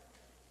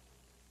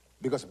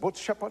 Because both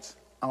shepherds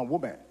and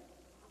women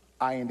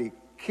are in the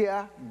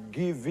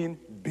caregiving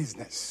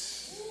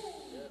business.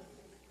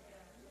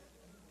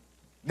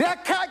 They are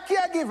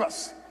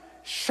caregivers.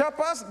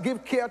 Shepherds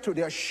give care to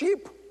their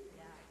sheep,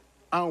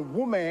 and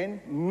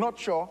women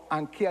nurture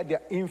and care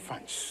their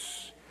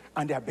infants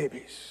and their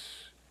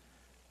babies.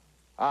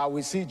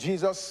 We see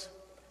Jesus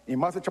in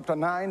Matthew chapter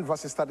 9,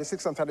 verses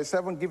 36 and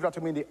 37. Give that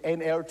to me in the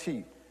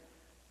NLT.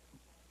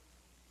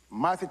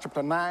 Matthew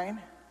chapter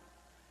 9,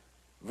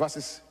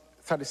 verses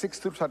 36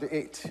 through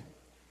 38.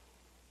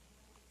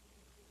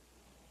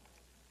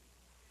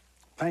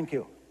 Thank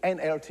you.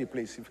 NLT,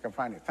 please, if you can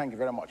find it. Thank you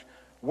very much.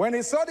 "When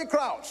he saw the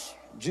crowds,"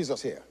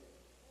 Jesus here,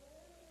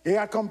 "he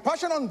had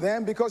compassion on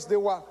them because they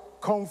were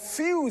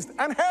confused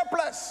and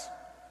helpless."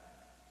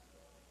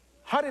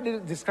 How did he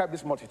describe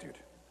this multitude?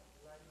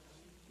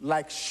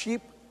 Like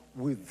sheep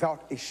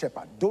without a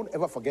shepherd. Don't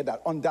ever forget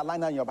that.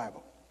 Underline that in your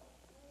Bible.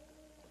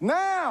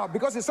 Now,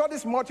 because he saw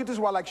these multitudes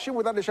were like sheep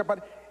without a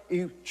shepherd,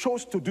 he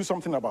chose to do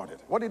something about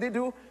it. What did he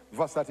do?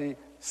 Verse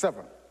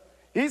 37.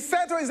 He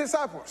said to his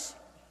disciples,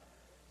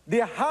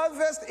 "The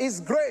harvest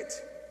is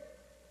great,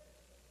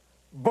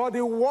 but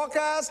the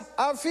workers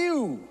are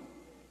few.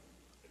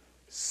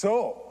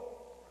 So,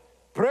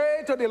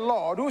 pray to the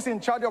Lord who's in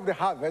charge of the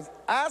harvest.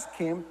 Ask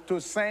him to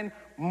send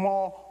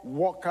more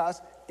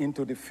workers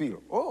into the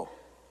field." Oh,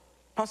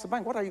 Pastor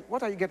Bank, what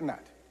are you getting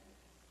at?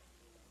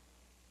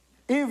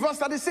 In verse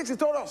 36, he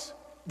told us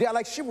they are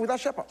like sheep without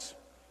shepherds.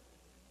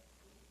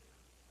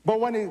 But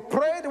when he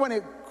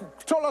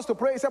told us to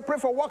pray, he said, "Pray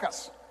for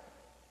workers."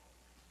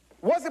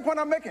 What's the point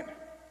I'm making?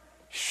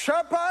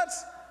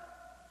 Shepherds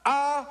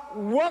are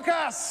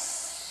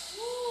workers.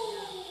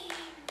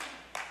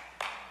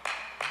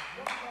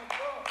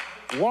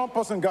 One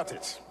person got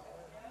it.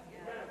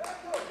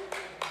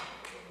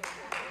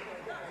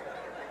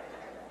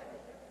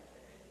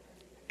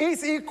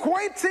 It's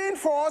equating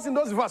for us in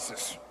those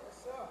verses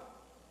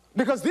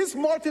Because this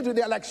multitude,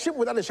 they are like sheep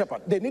without a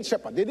shepherd. They need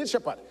shepherd. They need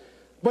shepherd.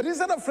 But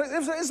instead of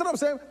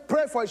saying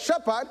pray for a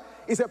shepherd,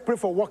 he said pray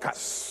for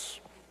workers.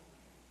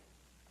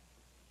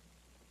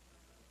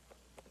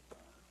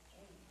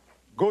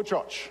 Go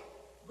church.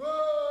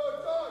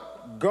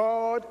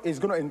 God is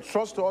going to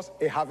entrust to us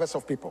a harvest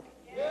of people.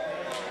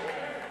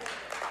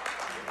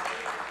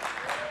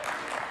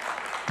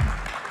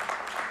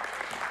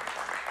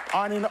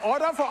 And in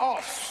order for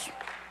us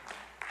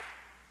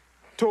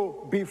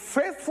to be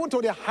faithful to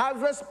the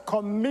harvest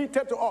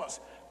committed to us,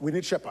 we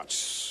need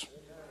shepherds.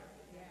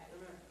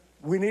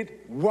 We need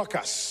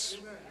workers.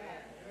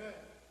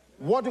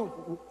 What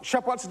do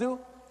shepherds do?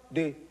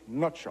 They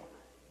nurture.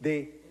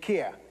 They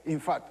care.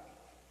 In fact,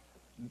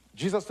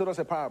 Jesus told us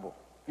a parable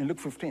in Luke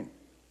 15,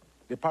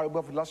 the parable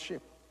of the lost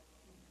sheep.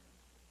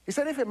 He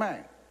said, if a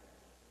man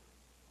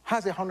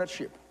has 100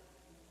 sheep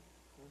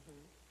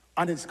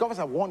and he discovers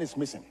that one is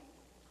missing,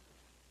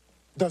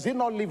 does he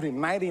not leave the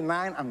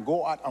 99 and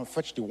go out and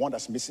fetch the one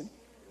that's missing?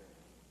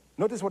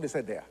 Notice what he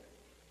said there.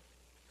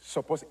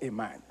 Suppose a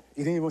man.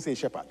 He didn't even say a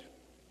shepherd.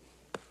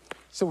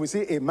 So we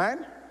see a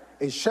man,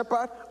 a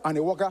shepherd, and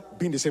a worker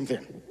being the same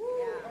thing.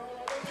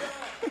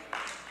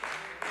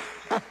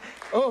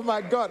 Oh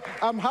my God,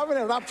 I'm having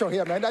a rapture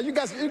here, man. You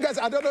guys,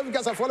 I don't know if you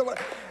guys are following.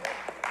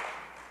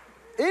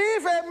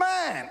 If a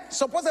man,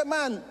 suppose a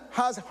man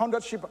has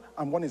 100 sheep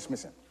and one is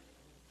missing,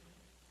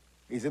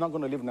 is he not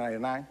going to leave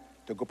 99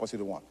 to go pursue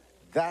the one?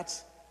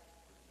 That's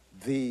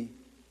the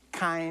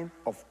kind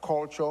of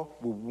culture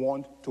we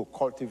want to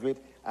cultivate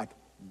at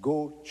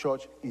Go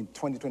Church in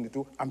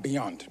 2022 and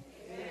beyond.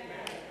 Amen.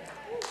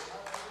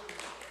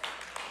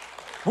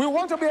 We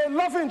want to be a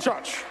loving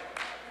church,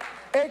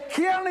 a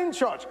caring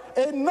church,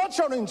 a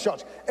nurturing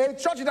church, a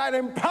church that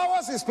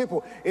empowers its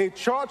people, a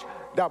church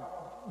that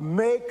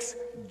makes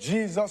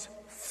Jesus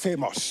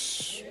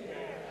famous. Amen.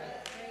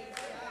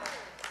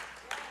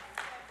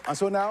 And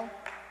so now,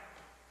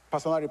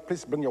 Pastor Larry,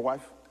 please bring your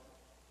wife.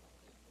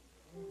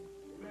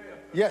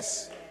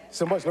 Yes,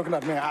 somebody's looking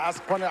at me. I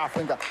asked, pointing our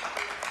finger.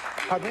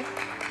 Pardon me?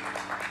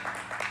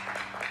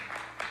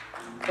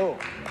 Oh,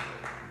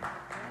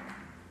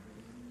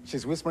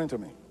 she's whispering to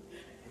me.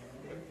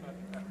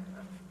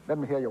 Let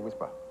me hear your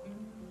whisper.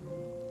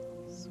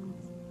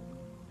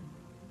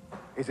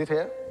 Is it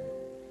here?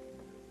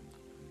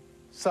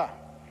 Sir,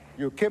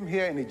 you came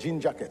here in a jean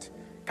jacket.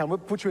 Can we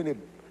put you in a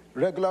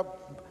regular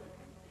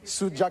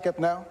suit jacket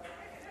now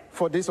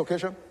for this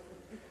occasion?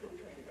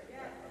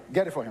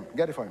 Get it for him.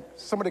 Get it for him.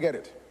 Somebody get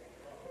it.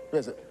 Where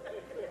is it?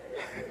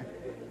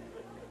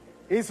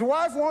 His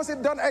wife wants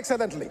it done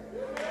excellently.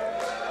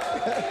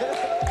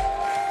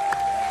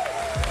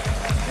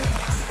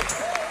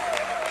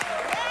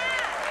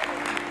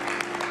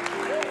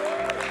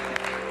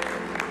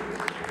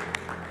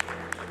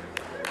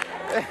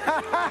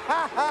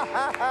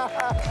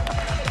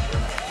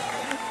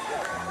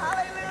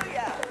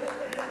 Hallelujah.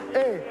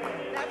 Hey.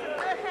 That's a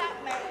good hat,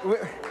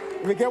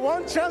 man. We get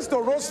one chance to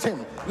roast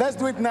him. Let's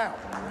do it now.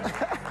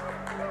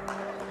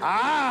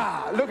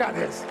 Look at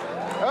this.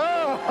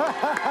 Oh.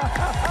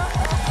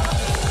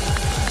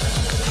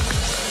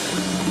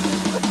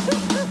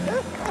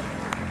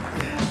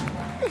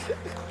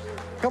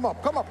 Come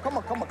up.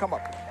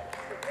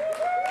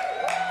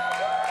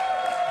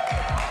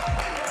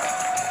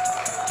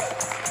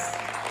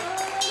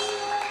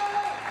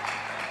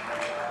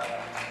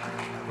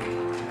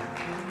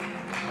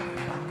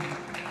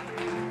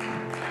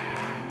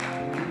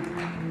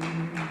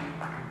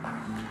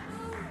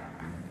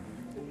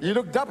 You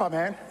look dapper,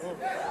 man.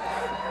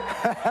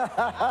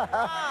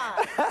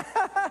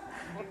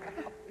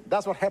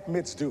 That's what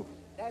helpmates do.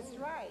 That's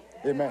right.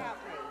 Amen.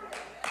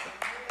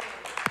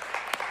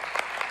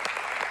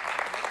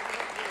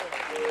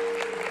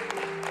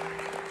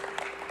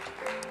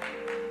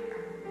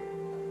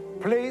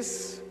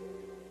 Please,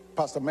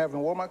 Pastor Melvin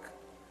Womack,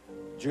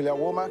 Julia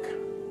Womack,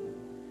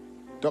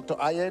 Dr.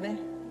 Ayeni,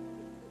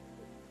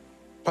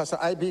 Pastor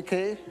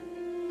IBK.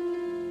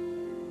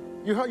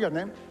 You heard your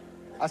name?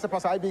 I said,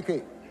 Pastor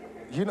IBK.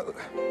 You know,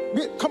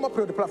 come up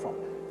to the platform.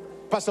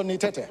 Pastor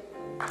Nitete.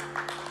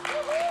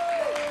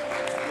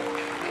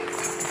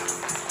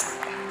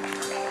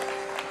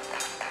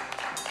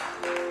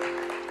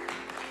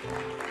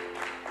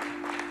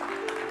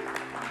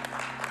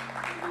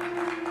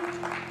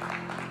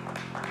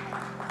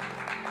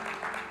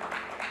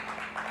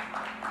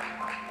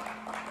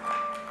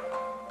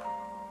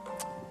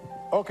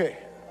 Okay.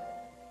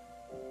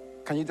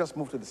 Can you just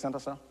move to the center,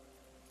 sir?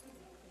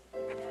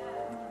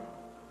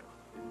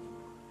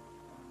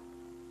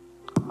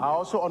 I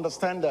also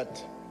understand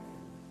that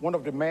one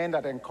of the men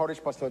that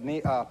encouraged Pastor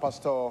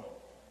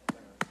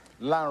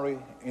Larry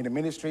in the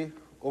ministry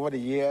over the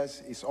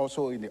years is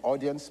also in the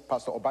audience.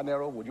 Pastor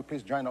Obanero, would you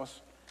please join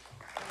us?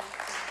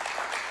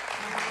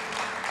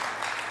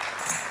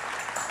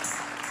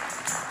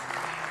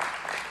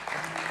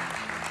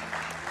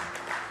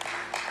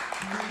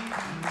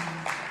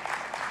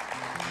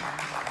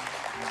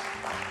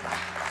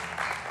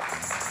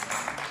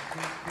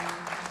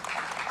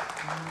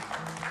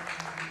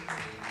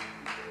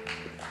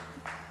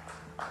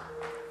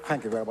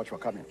 Thank you very much for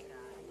coming,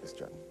 Miss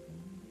John.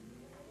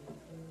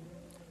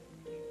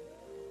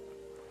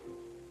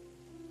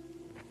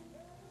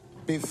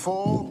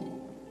 Before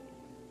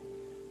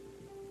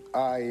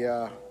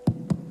I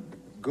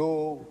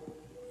go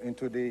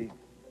into the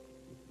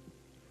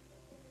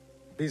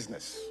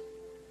business,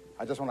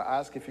 I just want to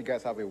ask if you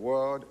guys have a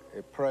word,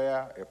 a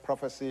prayer, a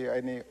prophecy,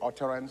 any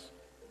utterance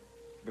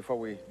before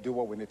we do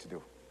what we need to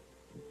do.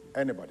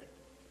 Anybody?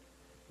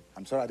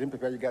 I'm sorry I didn't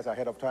prepare you guys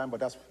ahead of time, but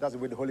that's the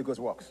way the Holy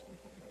Ghost works.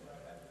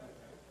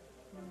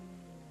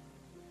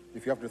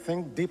 If you have to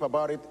think deep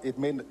about it, it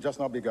may just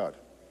not be God.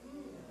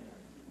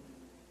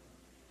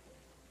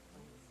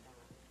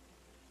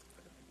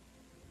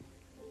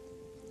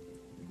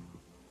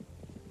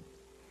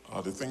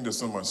 The thing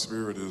that's in my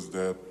spirit is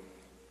that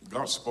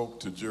God spoke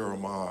to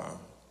Jeremiah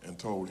and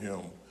told him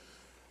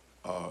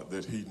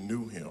that he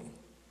knew him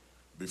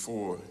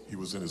before he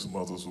was in his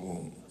mother's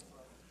womb.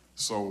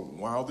 So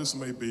while this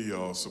may be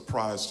a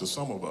surprise to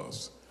some of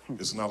us,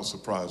 it's not a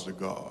surprise to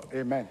God.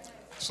 Amen.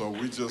 So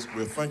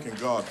we're thanking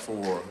God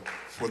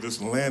for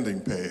this landing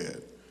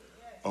pad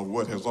of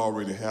what has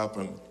already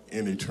happened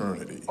in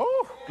eternity.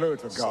 Oh, glory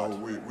to God.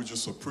 So we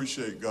just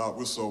appreciate God.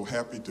 We're so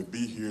happy to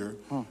be here,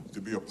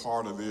 to be a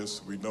part of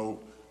this. We know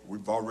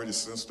we've already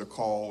sensed the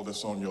call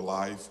that's on your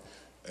life.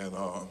 And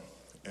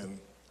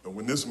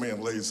when this man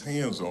lays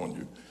hands on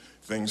you,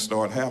 things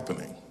start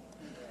happening.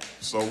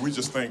 So we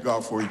just thank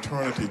God for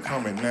eternity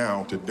coming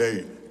now,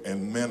 today,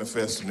 and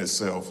manifesting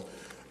itself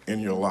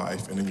in your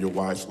life and in your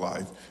wife's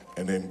life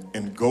and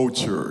in Go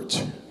Church.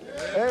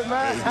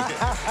 Amen.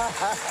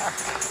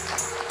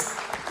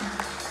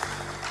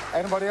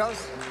 Anybody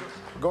else?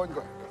 Go.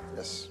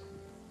 Yes.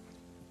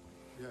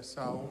 Yes,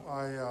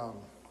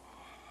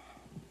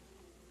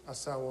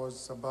 as I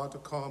was about to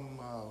come,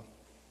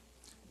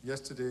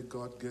 yesterday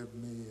God gave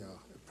me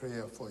a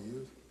prayer for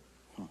you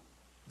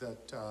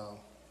that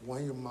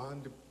when you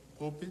mount the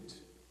pulpit,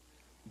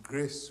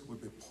 grace will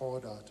be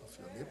poured out of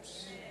your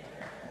lips.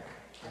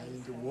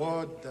 And the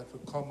word that will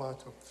come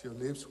out of your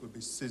lips will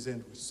be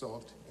seasoned with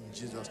salt in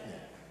Jesus'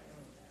 name.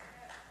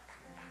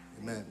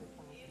 Amen.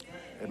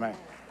 Amen.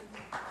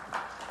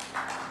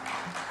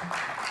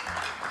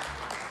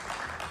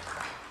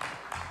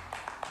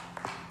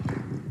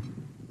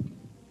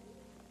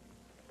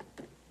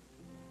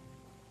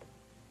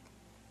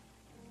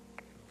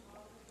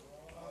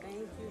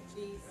 Thank you,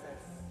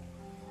 Jesus.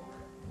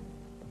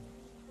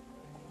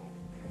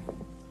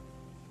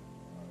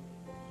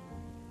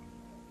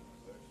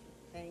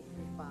 Thank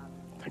you, Father.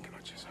 Thank you,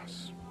 Lord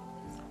Jesus.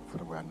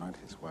 Father, we anoint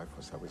his wife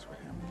for service with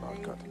him, Lord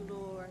Thank God. you,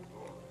 Lord.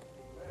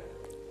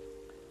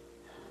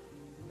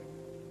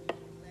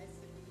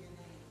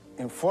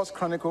 In 1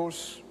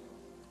 Chronicles,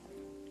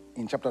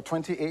 in chapter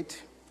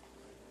 28,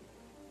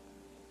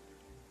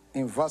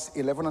 in verse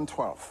 11 and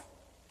 12,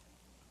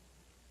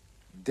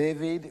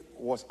 David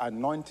was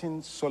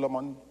anointing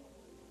Solomon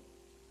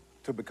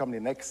to become the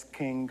next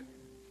king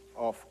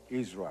of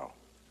Israel.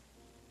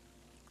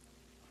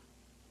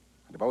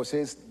 The Bible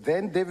says,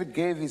 then David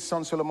gave his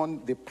son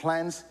Solomon the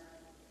plans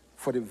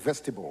for the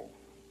vestibule,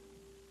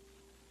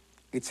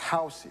 its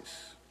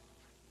houses,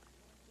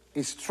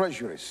 its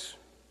treasuries,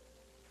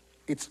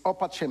 its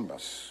upper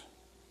chambers,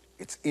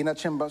 its inner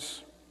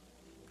chambers,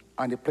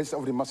 and the place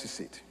of the mercy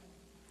seat,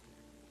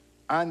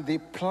 and the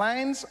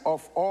plans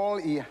of all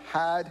he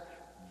had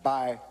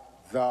by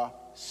the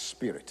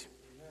Spirit.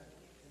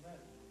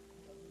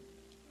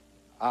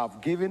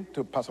 I've given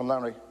to Pastor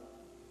Larry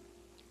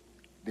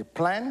the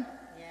plan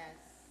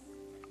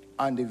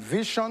and the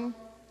vision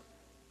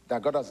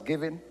that God has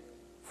given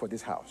for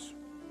this house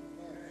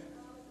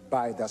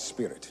by the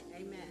Spirit.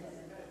 Amen.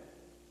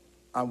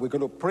 And we're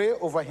going to pray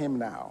over him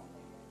now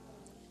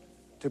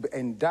to be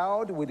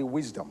endowed with the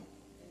wisdom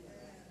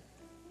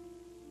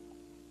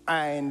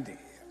and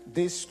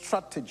this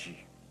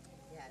strategy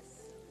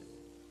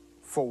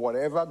for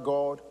whatever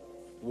God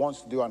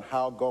wants to do and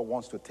how God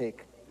wants to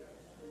take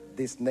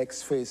this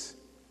next phase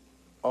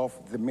of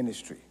the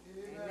ministry.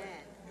 Amen.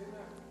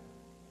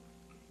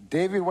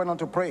 David went on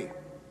to pray.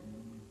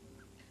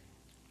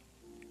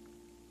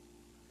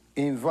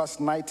 In verse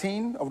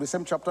 19 of the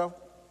same chapter,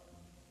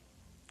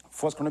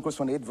 1 Chronicles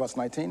 28, verse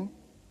 19,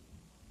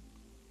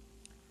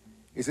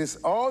 it says,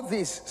 all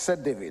this,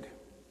 said David,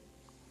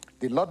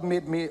 the Lord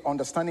made me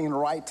understanding in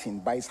writing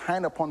by his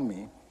hand upon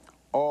me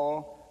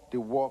all the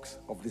works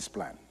of this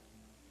plan.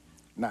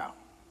 Now,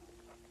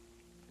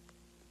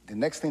 the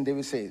next thing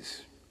David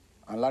says,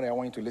 and Larry, I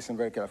want you to listen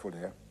very carefully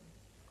here.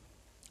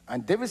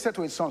 And David said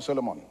to his son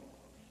Solomon,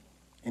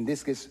 in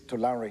this case to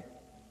Larry,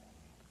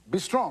 be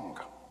strong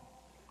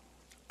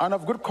and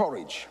of good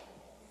courage,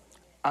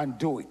 and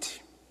do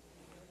it.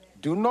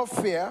 Do not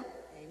fear,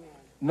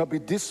 nor be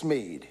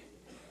dismayed,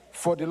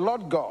 for the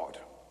Lord God,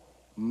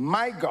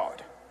 my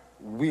God,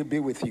 will be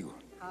with you.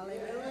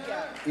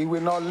 Hallelujah. He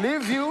will not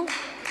leave you,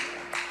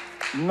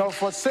 nor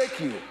forsake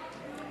you,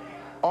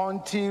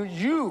 until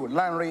you,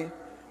 Larry,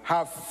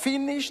 have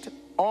finished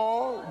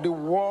all the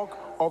work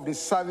of the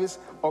service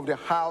of the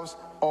house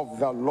of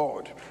the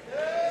Lord.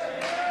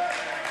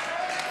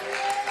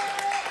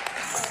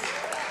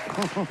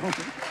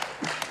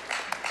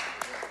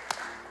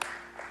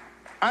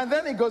 And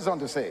then he goes on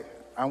to say,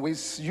 and we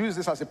use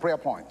this as a prayer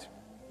point.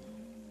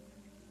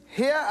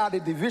 Here are the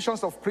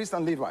divisions of priests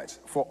and Levites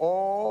for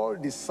all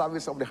the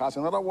service of the house.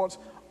 In other words,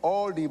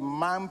 all the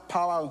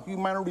manpower and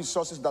human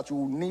resources that you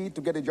will need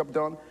to get the job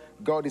done,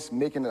 God is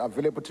making it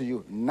available to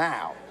you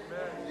now.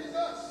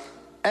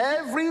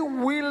 Every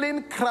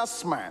willing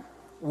craftsman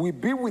will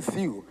be with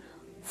you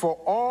for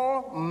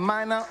all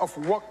manner of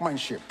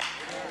workmanship,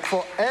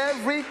 for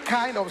every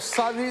kind of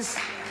service.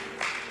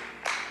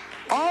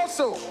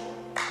 Also,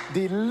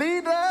 the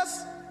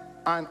leaders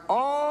and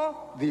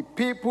all the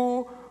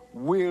people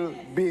will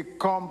be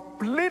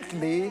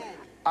completely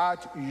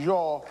at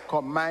your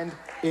command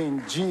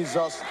in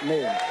Jesus'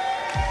 name.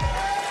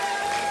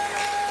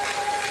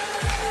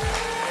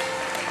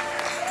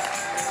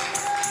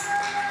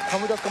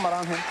 Can we just come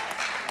around him?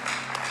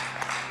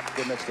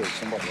 Go next stage,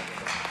 somebody.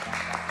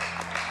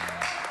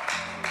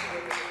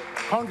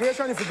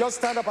 Congregation, if you just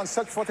stand up and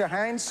stretch forth your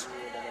hands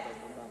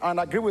and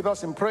agree with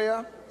us in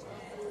prayer.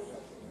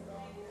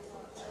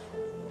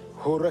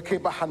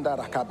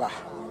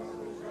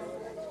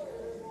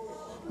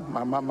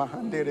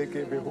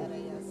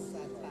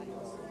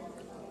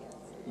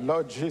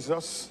 Lord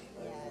Jesus,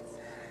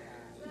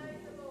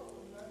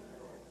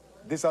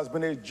 this has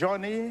been a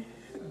journey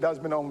that's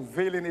been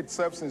unveiling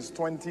itself since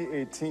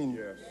 2018.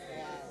 Yes.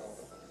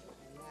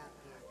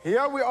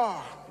 Here we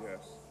are,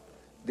 Yes.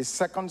 the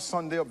second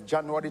Sunday of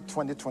January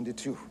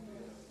 2022.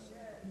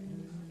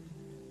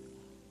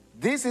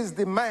 This is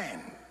the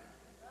man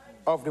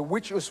of the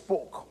which you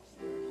spoke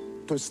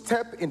to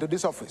step into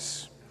this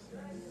office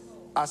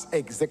as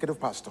executive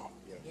pastor,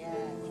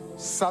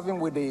 serving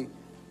with the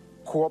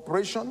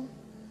cooperation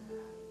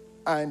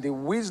and the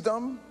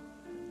wisdom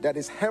that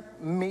is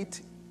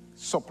helpmeet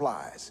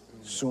supplies,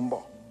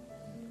 Sumbo.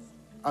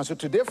 And so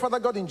today, Father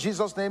God, in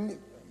Jesus' name,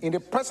 in the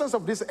presence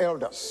of these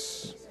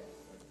elders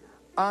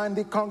and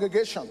the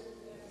congregation,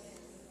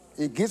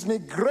 it gives me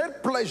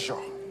great pleasure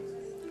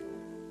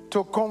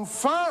to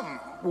confirm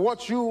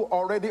what you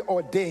already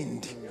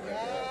ordained.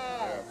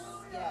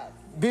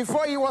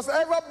 Before he was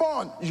ever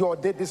born, you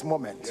ordained this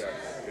moment.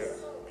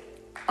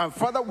 And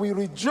Father, we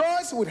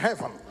rejoice with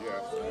heaven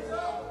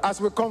as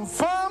we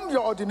confirm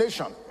your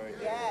ordination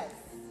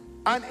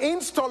and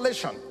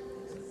installation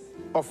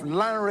of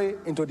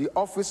Lanre into the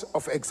office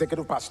of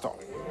executive pastor.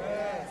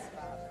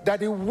 That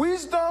the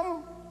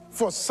wisdom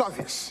for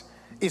service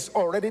is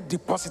already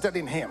deposited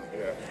in him.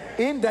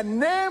 In the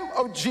name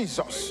of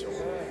Jesus,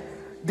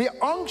 the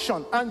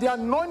unction and the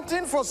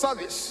anointing for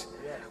service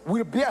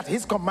will be at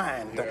his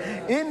command.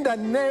 In the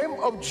name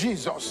of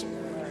Jesus,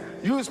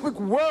 you speak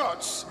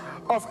words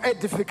of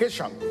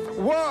edification,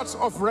 words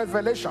of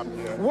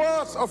revelation,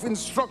 words of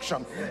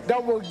instruction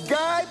that will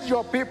guide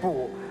your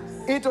people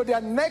into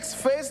their next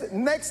phase,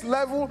 next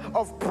level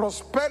of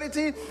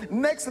prosperity,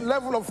 next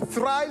level of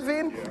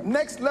thriving,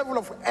 next level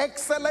of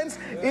excellence,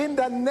 in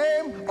the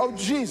name of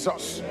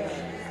Jesus.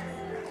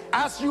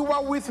 As you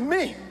are with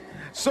me,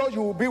 so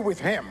you will be with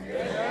him,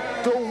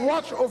 to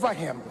watch over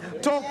him,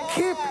 to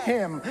keep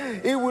him.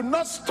 He will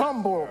not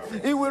stumble,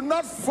 he will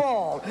not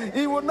fall,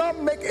 he will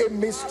not make a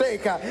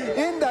mistake.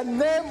 In the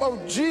name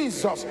of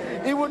Jesus,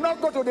 he will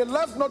not go to the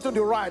left, not to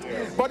the right,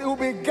 but he will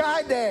be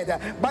guided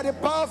by the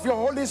power of your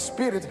Holy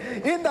Spirit.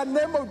 In the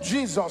name of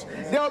Jesus,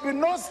 there will be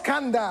no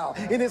scandal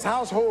in his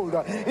household.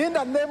 In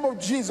the name of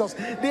Jesus,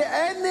 the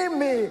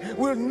enemy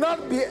will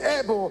not be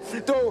able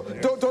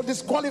to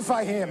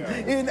disqualify him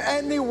in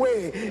any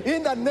way.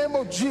 In the name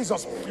of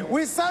Jesus,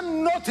 we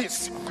send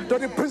notice to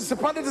the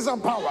principalities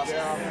and powers,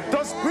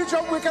 to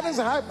spiritual wickedness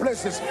in high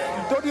places,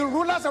 to the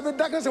rulers of the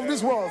darkness of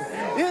this world.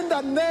 In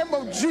the name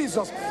of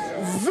Jesus,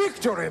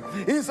 victory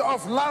is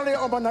of Lanre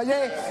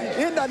Omanaye.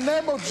 In the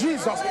name of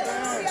Jesus,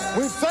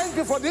 we thank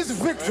you for this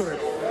victory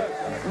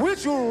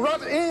which you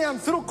wrought in and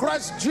through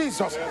Christ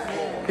Jesus.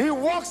 He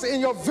walks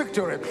in your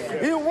victory,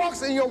 he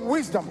walks in your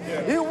wisdom,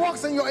 he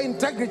walks in your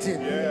integrity.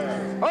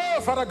 Oh,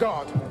 Father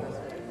God,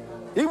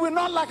 he will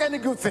not lack any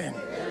good thing.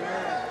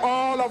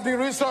 All of the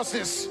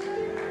resources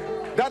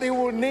that he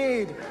will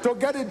need to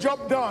get the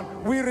job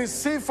done, we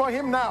receive for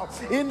him now.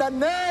 In the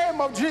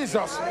name of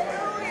Jesus,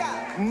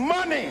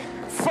 money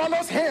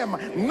follows him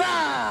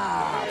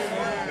now.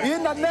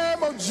 In the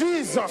name of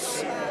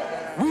Jesus,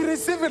 we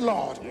receive it,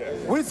 Lord.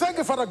 We thank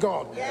you, Father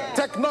God.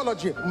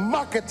 Technology,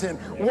 marketing,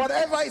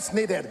 whatever is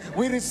needed,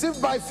 we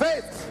receive by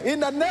faith.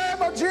 In the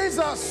name of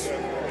Jesus.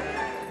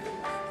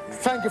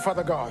 Thank you,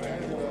 Father God,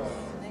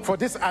 for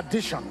this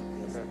addition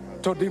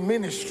to the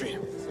ministry.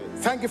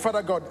 Thank you,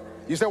 Father God.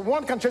 You said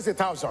one can chase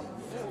 1,000,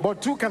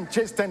 but two can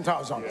chase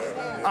 10,000.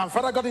 And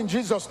Father God, in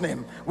Jesus'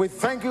 name, we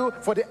thank you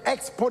for the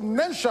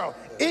exponential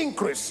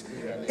increase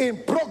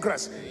in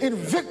progress, in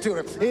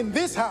victory, in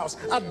this house,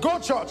 at Go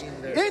Church,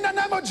 in the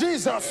name of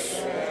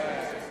Jesus.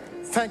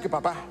 Thank you,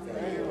 Papa.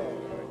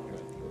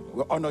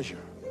 We honor you.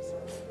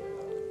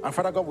 And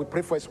Father God, we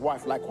pray for his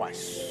wife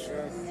likewise.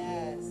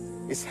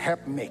 His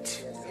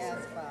helpmate.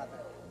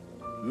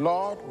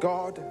 Lord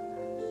God,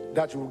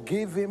 that you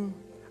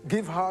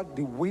give her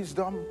the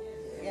wisdom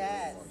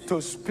Yes.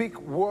 to speak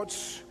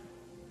words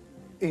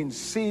in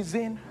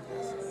season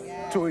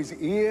Yes. to his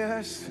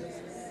ears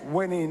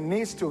when he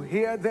needs to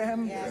hear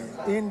them.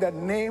 In the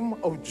name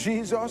of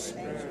Jesus,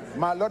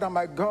 my Lord and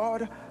my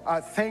God, I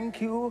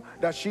thank you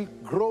that she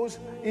grows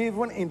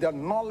even in the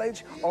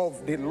knowledge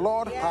of the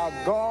Lord her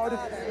God,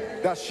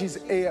 that she's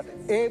a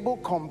able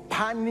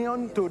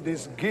companion to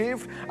this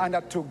gift, and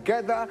that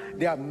together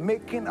they are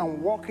making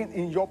and walking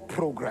in your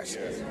progress.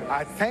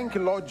 I thank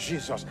you, Lord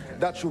Jesus,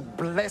 that you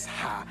bless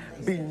her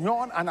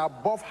beyond and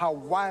above her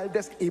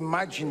wildest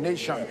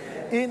imagination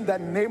in the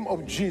name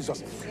of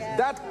Jesus.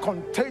 That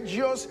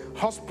contagious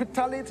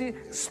hospitality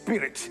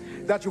spirit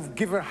that you've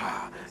given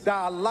her,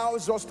 that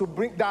allows us to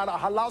bring, that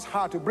allows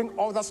her to bring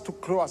others to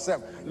close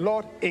herself,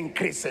 Lord,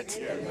 increase it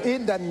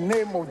in the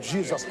name of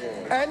Jesus.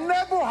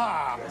 Enable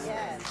her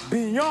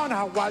beyond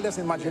her wildest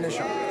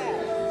imagination.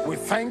 We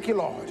thank you,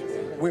 Lord.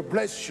 We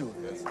bless you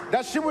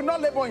that she will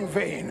not labor in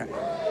vain,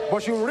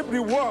 but she will reap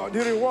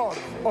the reward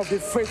of the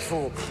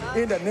faithful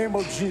in the name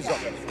of Jesus.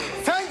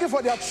 Thank you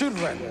for their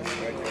children.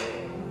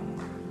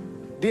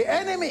 The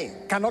enemy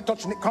cannot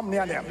come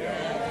near them.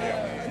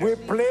 We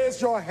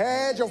place your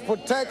hedge of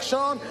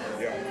protection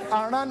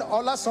around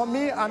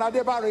Olasomi and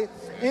Adebari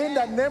in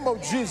the name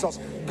of Jesus.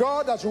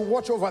 God, that you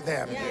watch over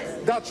them,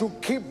 that you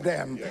keep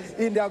them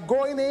in their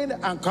going in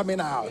and coming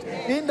out.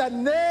 In the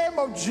name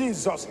of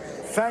Jesus,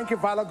 thank you,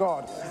 Father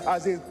God,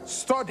 as they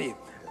study.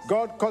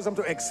 God, cause them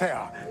to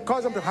excel,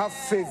 cause them to have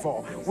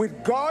favor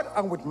with God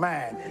and with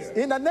man.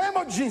 In the name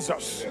of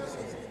Jesus,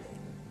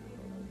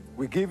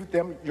 we give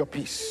them your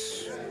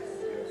peace.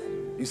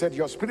 You said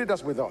your spirit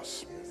is with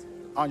us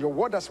and your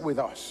word is with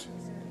us.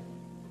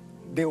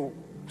 The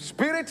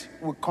spirit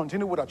will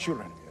continue with our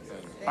children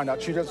and our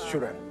children's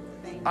children.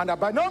 And that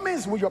by no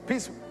means will your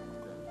peace,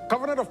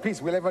 covenant of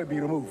peace, will ever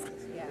be removed.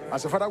 And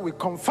so, Father, we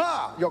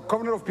confer your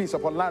covenant of peace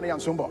upon Lani and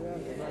Sumbo,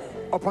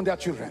 upon their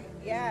children,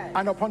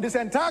 and upon this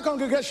entire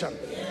congregation,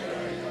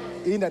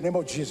 in the name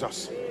of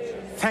Jesus.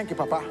 Thank you,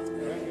 Papa.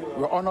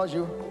 We honor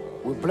you.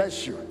 We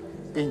bless you.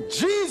 In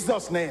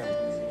Jesus' name,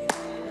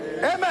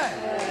 amen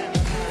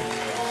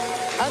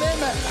and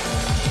amen.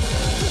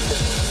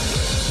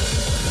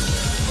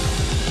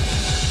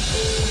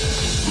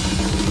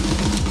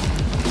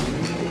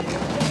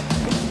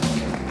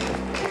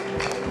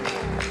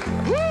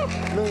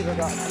 Woo! Glory to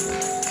God.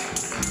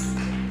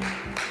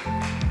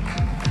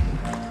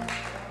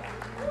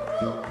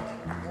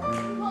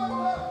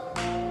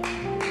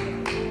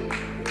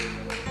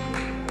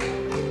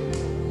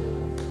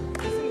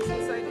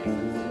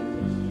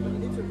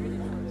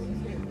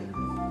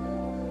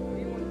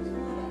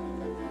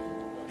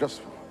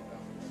 Just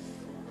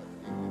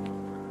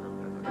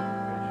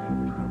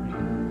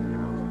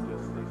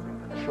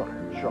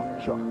sure.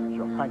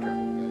 Thank you.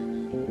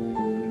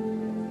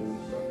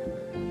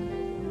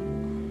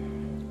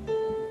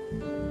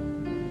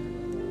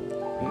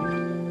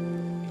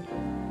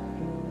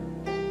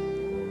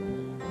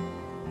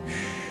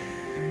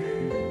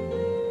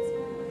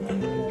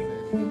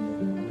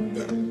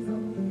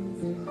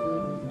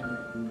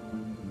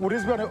 Would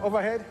this be on the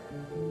overhead?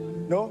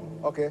 No?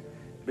 Okay.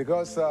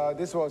 Because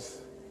this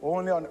was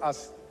only on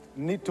as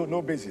need to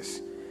know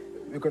basis.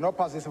 We could not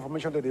pass this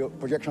information to the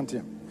projection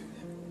team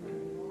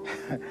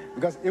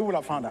because it would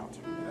have found out.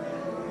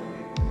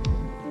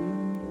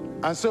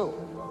 And so,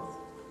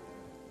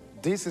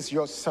 this is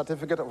your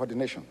certificate of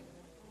ordination.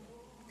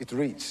 It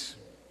reads,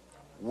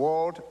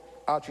 World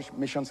Outreach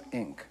Missions,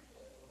 Inc.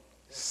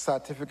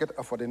 Certificate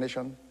of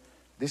ordination.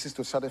 This is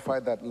to certify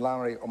that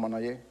Lanre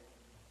Omanaye,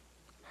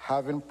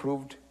 having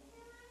proved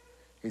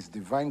his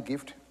divine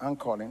gift and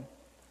calling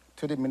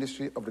to the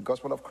ministry of the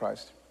gospel of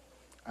Christ,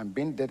 and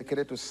being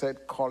dedicated to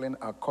said calling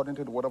according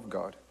to the word of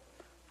God,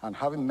 and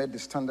having met the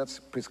standards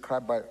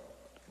prescribed by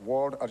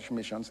World Outreach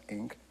Missions,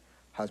 Inc.,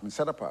 has been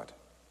set apart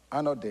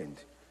and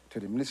ordained to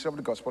the ministry of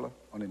the gospel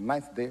on the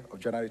 9th day of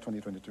January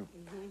 2022.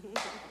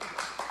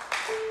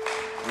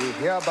 We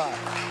hereby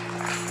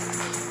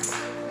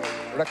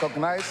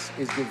recognize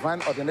his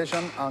divine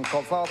ordination and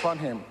confer upon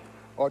him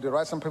all the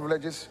rights and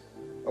privileges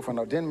of an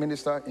ordained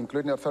minister,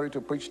 including the authority to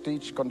preach,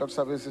 teach, conduct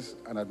services,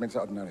 and administer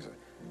ordinances.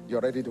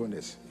 You're already doing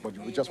this, but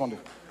we just want to.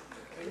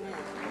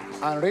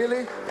 And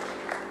really,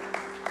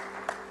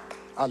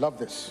 I love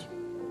this.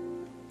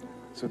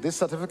 So this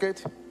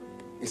certificate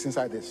is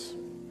inside this.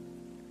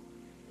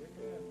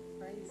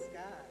 Praise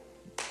God.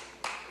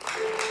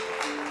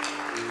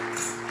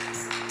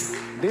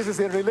 This is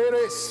a relay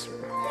race.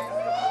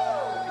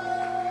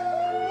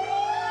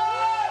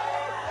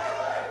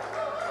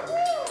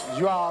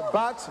 You are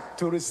about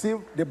to receive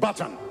the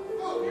baton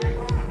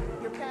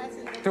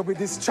to be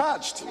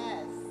discharged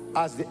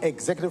as the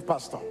executive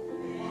pastor.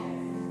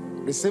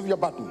 Receive your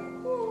baton.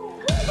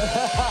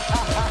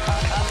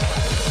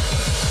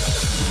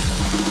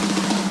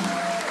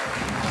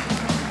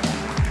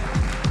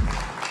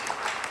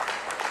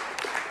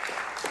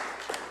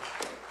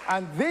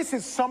 And this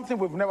is something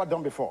we've never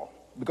done before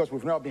because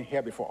we've never been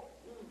here before.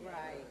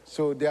 Right.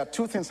 So there are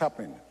two things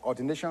happening: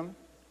 ordination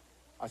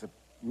as a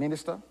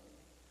minister,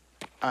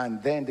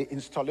 and then the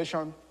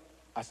installation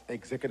as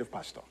executive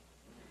pastor.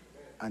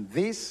 And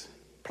this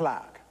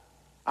plaque,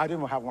 I don't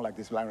even have one like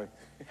this, Larry.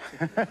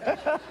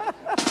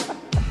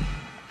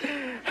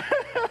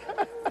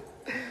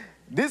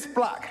 This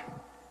plaque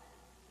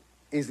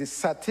is the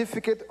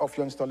certificate of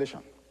your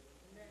installation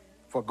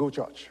for Go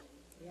Church.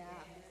 Yeah.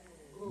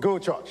 Go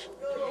Church.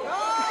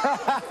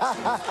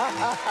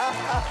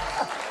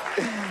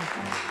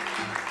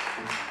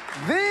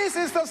 This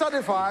is to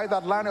certify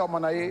that Lanre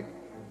Omonaye,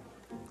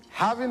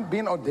 having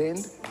been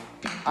ordained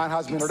and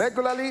has been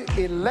regularly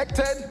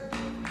elected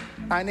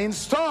and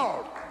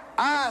installed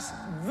as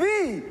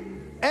the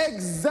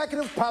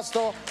executive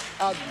pastor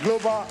at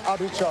Global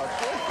Outreach Church.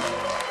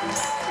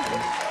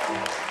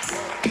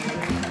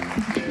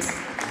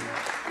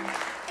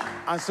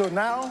 And so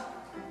now,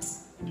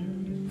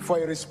 for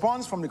a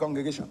response from the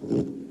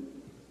congregation.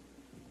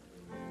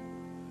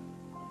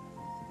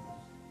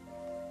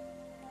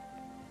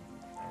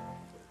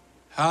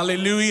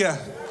 Hallelujah.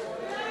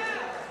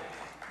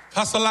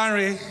 Pastor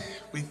Lanre,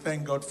 we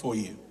thank God for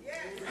you.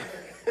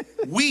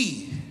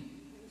 We,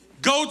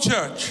 Go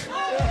Church,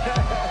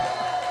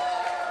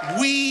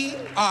 we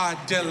are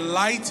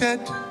delighted,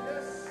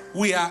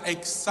 we are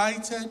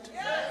excited,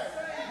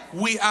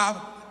 we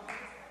are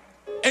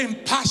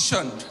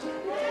impassioned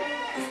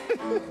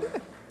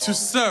to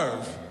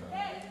serve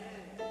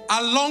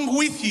along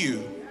with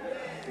you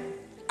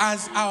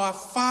as our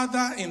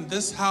Father in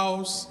this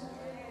house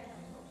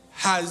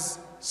has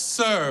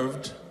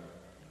served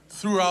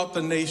throughout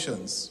the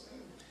nations.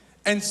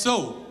 And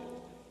so,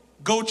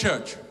 Go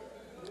Church,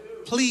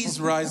 please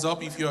rise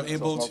up if you're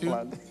able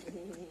to.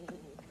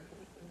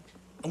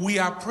 We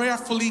are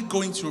prayerfully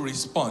going to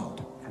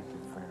respond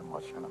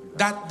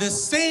that the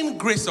same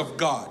grace of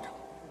God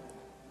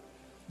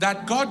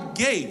that God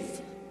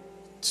gave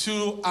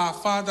to our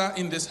Father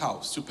in this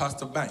house, to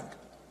Pastor Bank,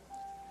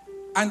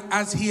 and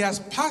as he has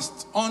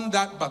passed on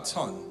that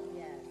baton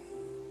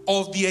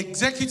of the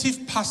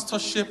executive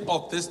pastorship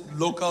of this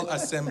local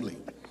assembly.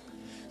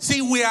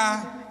 See, we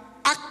are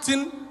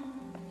acting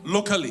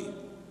locally,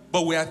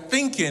 but we are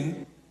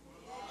thinking.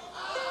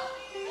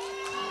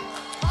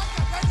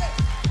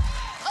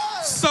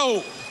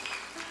 So,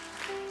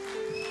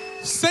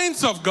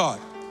 saints of God,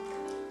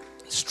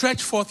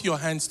 stretch forth your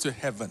hands to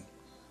heaven,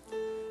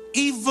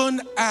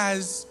 even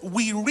as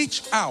we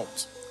reach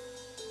out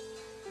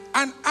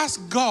and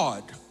ask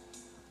God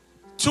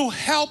to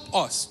help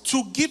us,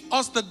 to give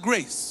us the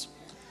grace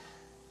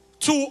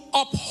to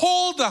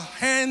uphold the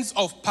hands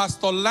of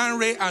Pastor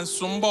Lanre and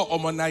Sumbo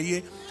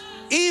Omonaye,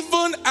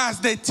 even as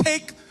they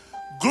take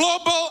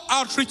Global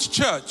Outreach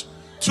Church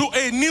to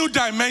a new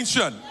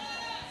dimension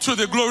to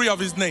the glory of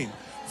his name.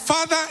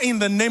 Father, in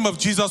the name of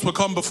Jesus, we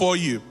come before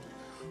you.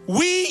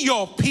 We,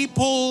 your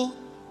people,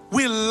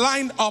 will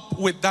line up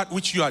with that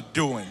which you are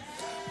doing.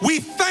 We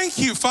thank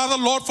you,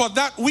 Father Lord, for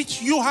that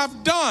which you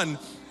have done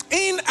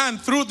in and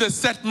through the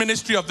set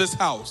ministry of this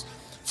house.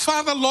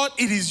 Father Lord,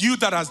 it is you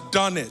that has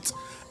done it.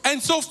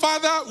 And so,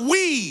 Father,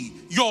 we,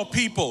 your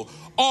people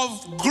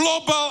of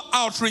Global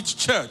Outreach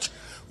Church,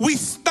 we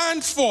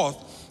stand forth.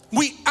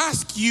 We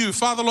ask you,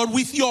 Father Lord,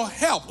 with your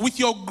help, with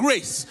your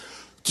grace,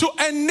 to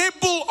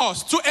enable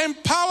us, to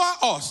empower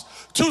us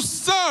to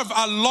serve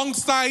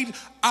alongside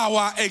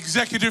our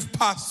executive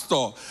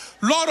pastor.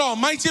 Lord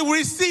Almighty, we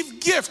receive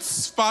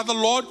gifts, Father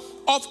Lord,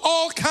 of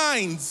all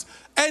kinds,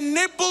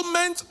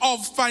 enablement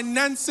of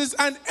finances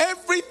and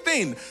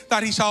everything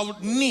that he shall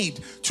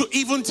need to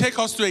even take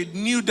us to a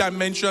new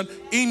dimension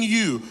in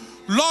you.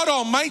 Lord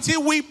Almighty,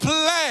 we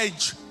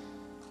pledge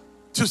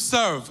to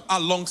serve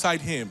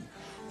alongside him.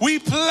 We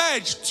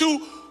pledge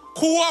to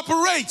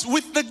cooperate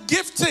with the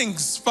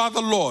giftings,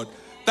 Father Lord,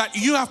 that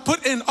you have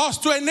put in us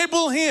to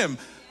enable him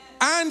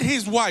and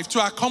his wife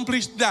to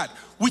accomplish that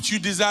which you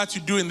desire to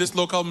do in this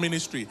local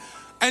ministry.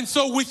 And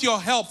so with your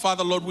help,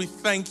 Father Lord, we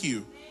thank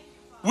you.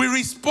 We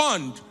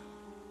respond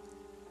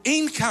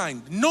in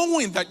kind,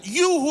 knowing that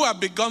you who have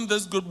begun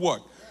this good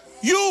work,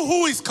 you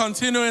who is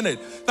continuing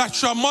it, that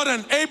you are more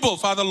than able,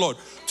 Father Lord,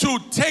 to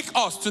take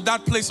us to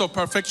that place of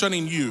perfection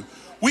in you.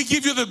 We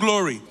give you the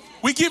glory.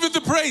 We give you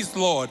the praise,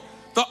 Lord.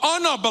 The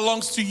honor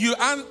belongs to you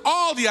and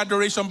all the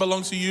adoration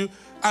belongs to you,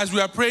 as we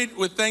have prayed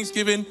with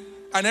thanksgiving,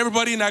 and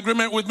everybody in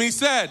agreement with me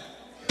said,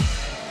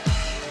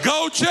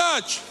 Go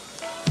Church!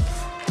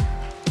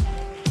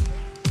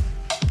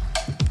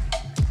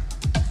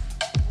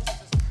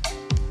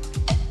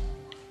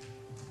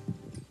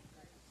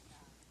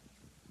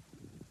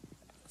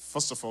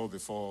 First of all,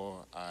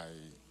 before I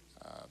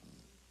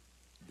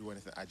do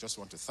anything, I just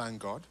want to thank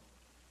God.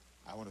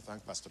 I want to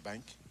thank Pastor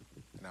Bank,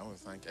 and I want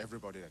to thank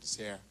everybody that is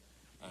here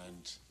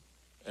and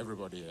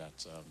everybody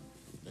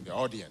in the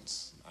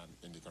audience and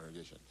in the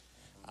congregation.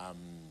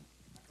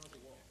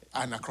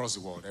 And across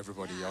the world,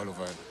 everybody all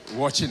over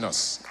watching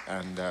us.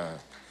 And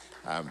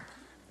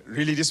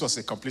really, this was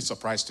a complete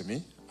surprise to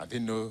me. I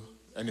didn't know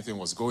anything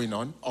was going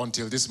on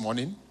until this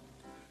morning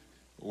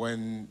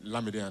when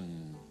Lamide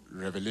and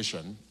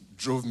Revelation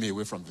drove me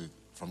away from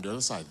the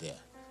other side there.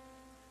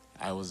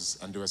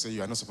 And they were saying,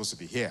 you are not supposed to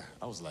be here.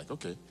 I was like,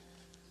 okay.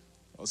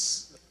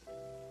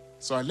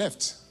 So I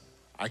left.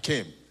 I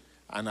came,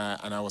 and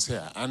I was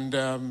here. And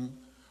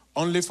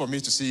only for me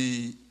to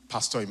see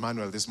Pastor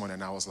Emmanuel this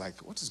morning, I was like,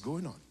 what is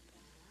going on?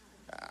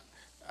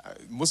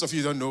 Most of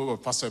you don't know,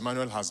 but Pastor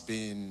Emmanuel has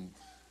been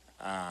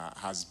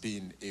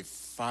a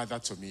father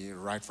to me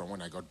right from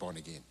when I got born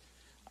again.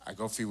 I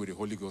got filled with the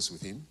Holy Ghost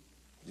with him.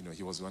 You know,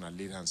 he was the one that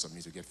laid hands on me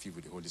to get filled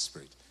with the Holy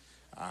Spirit.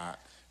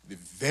 The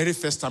very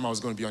first time I was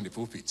going to be on the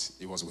pulpit,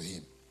 it was with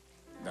him.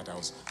 That I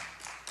was,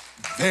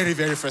 very,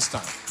 very first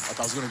time that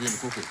I was going to be in the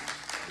pulpit,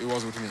 it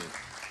was with me.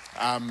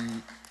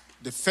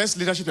 The first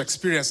leadership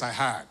experience I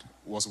had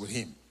was with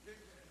him.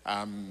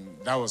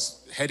 That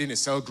was heading a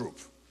cell group.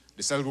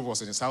 The cell group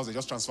was in his house. They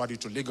just transferred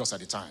it to Lagos at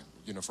the time,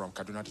 you know, from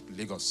Kaduna to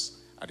Lagos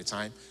at the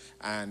time.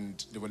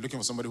 And they were looking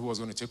for somebody who was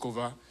going to take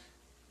over.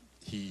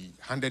 He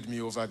handed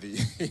me over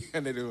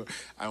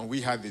and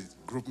we had the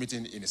group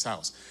meeting in his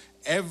house.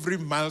 Every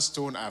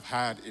milestone I've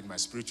had in my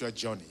spiritual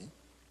journey,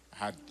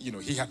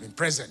 he had been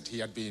present, he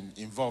had been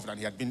involved, and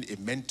he had been a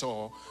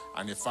mentor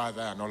and a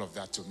father and all of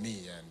that to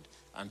me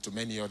and to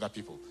many other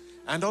people.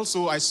 And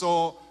also I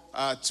saw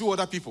two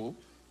other people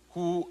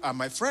who are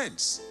my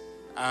friends.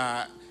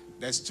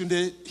 There's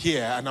Tunde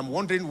here, and I'm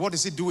wondering, what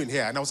is he doing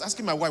here? And I was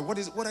asking my wife,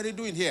 what are they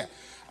doing here?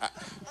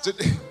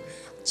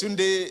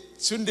 Tunde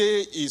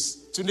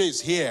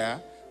is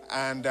here,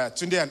 and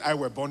Tunde and I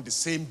were born the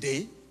same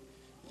day.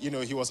 You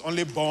know, he was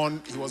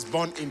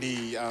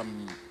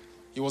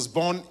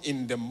born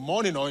in the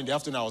morning or in the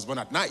afternoon. I was born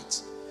at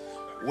night.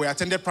 We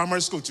attended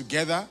primary school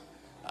together.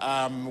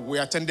 We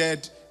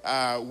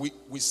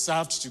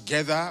served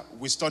together.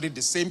 We studied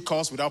the same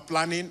course without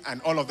planning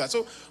and all of that.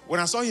 So when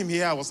I saw him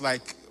here, I was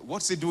like,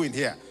 what's he doing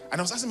here? And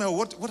I was asking him,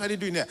 what are they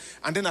doing here?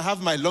 And then I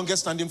have my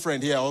longest standing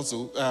friend here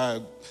also,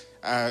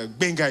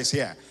 Benga is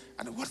here.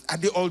 And what are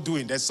they all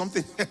doing? There's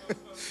something.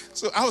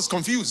 So I was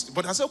confused.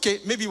 But I said, okay,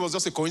 maybe it was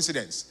just a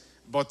coincidence.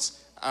 But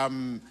I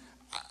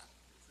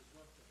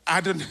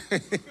don't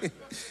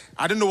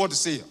I don't know what to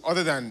say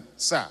other than,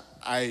 sir,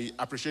 I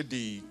appreciate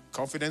the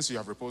confidence you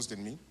have reposed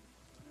in me.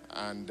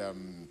 And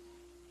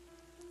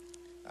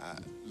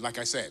like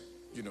I said,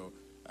 you know,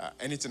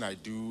 anything I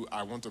do,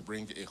 I want to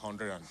bring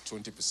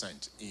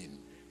 120% in.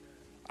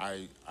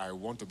 I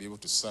want to be able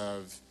to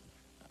serve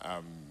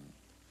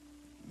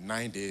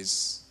 9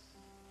 days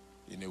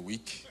in a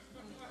week.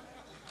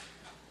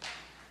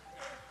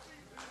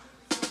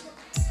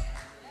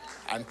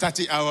 And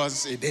 30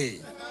 hours a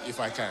day, if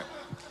I can.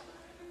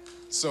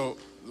 So,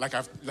 like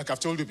I've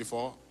told you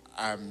before,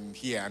 I'm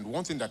here. And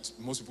one thing that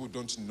most people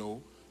don't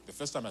know, the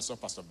first time I saw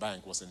Pastor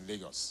Bank was in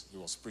Lagos. He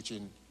was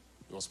preaching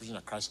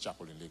at Christ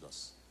Chapel in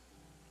Lagos.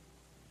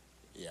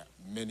 Yeah,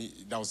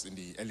 that was in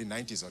the early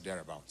 90s or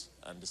thereabouts.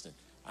 And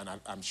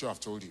I'm sure I've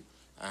told you.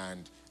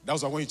 And that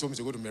was when he told me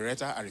to go to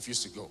Mereta. I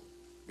refused to go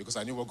because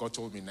I knew what God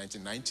told me in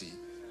 1990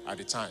 at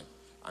the time.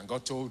 And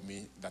God told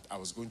me that I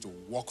was going to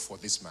work for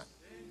this man.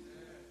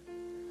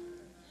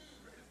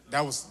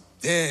 That was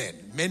then,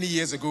 many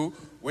years ago,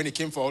 when he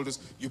came for all those.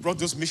 You brought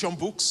those mission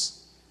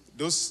books,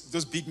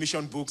 those big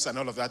mission books and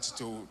all of that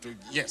to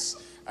yes.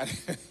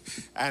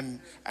 And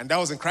that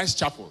was in Christ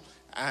Chapel.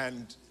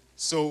 And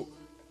so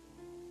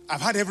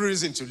I've had every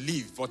reason to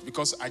leave, but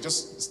because I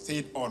just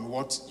stayed on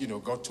what, you know,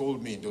 God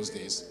told me in those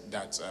days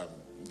that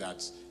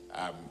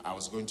I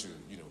was going to,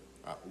 you know,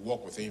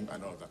 walk with him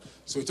and all of that.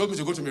 So he told me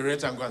to go to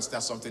Mereta and go and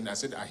start something. I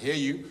said, I hear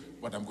you,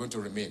 but I'm going to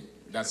remain.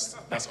 That's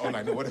all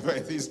I know. Whatever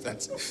it is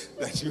that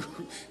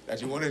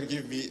you wanted to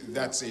give me,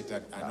 that's it,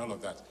 and all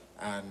of that.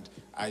 And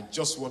I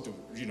just want to,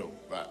 you know,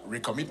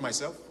 recommit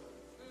myself,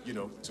 you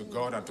know, to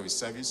God and to his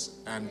service,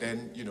 and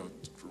then, you know,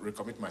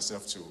 recommit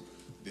myself to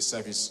the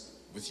service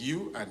with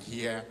you and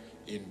here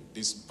in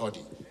this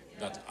body,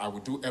 that I will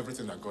do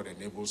everything that God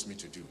enables me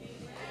to do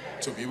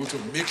to be able to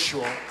make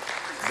sure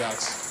that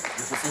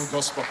we fulfill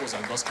God's purpose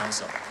and God's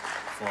counsel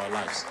for our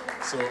lives.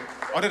 So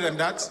other than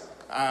that,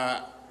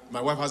 my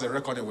wife has a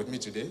recording with me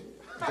today.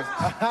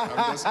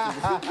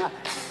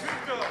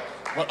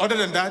 But other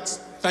than that,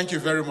 thank you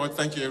very much.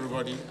 Thank you,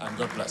 everybody, and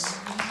God bless.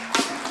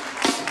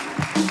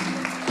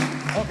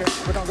 Okay,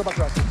 we're going to go back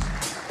to our seats.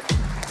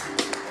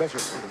 Bless you.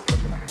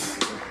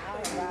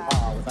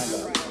 We thank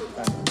God.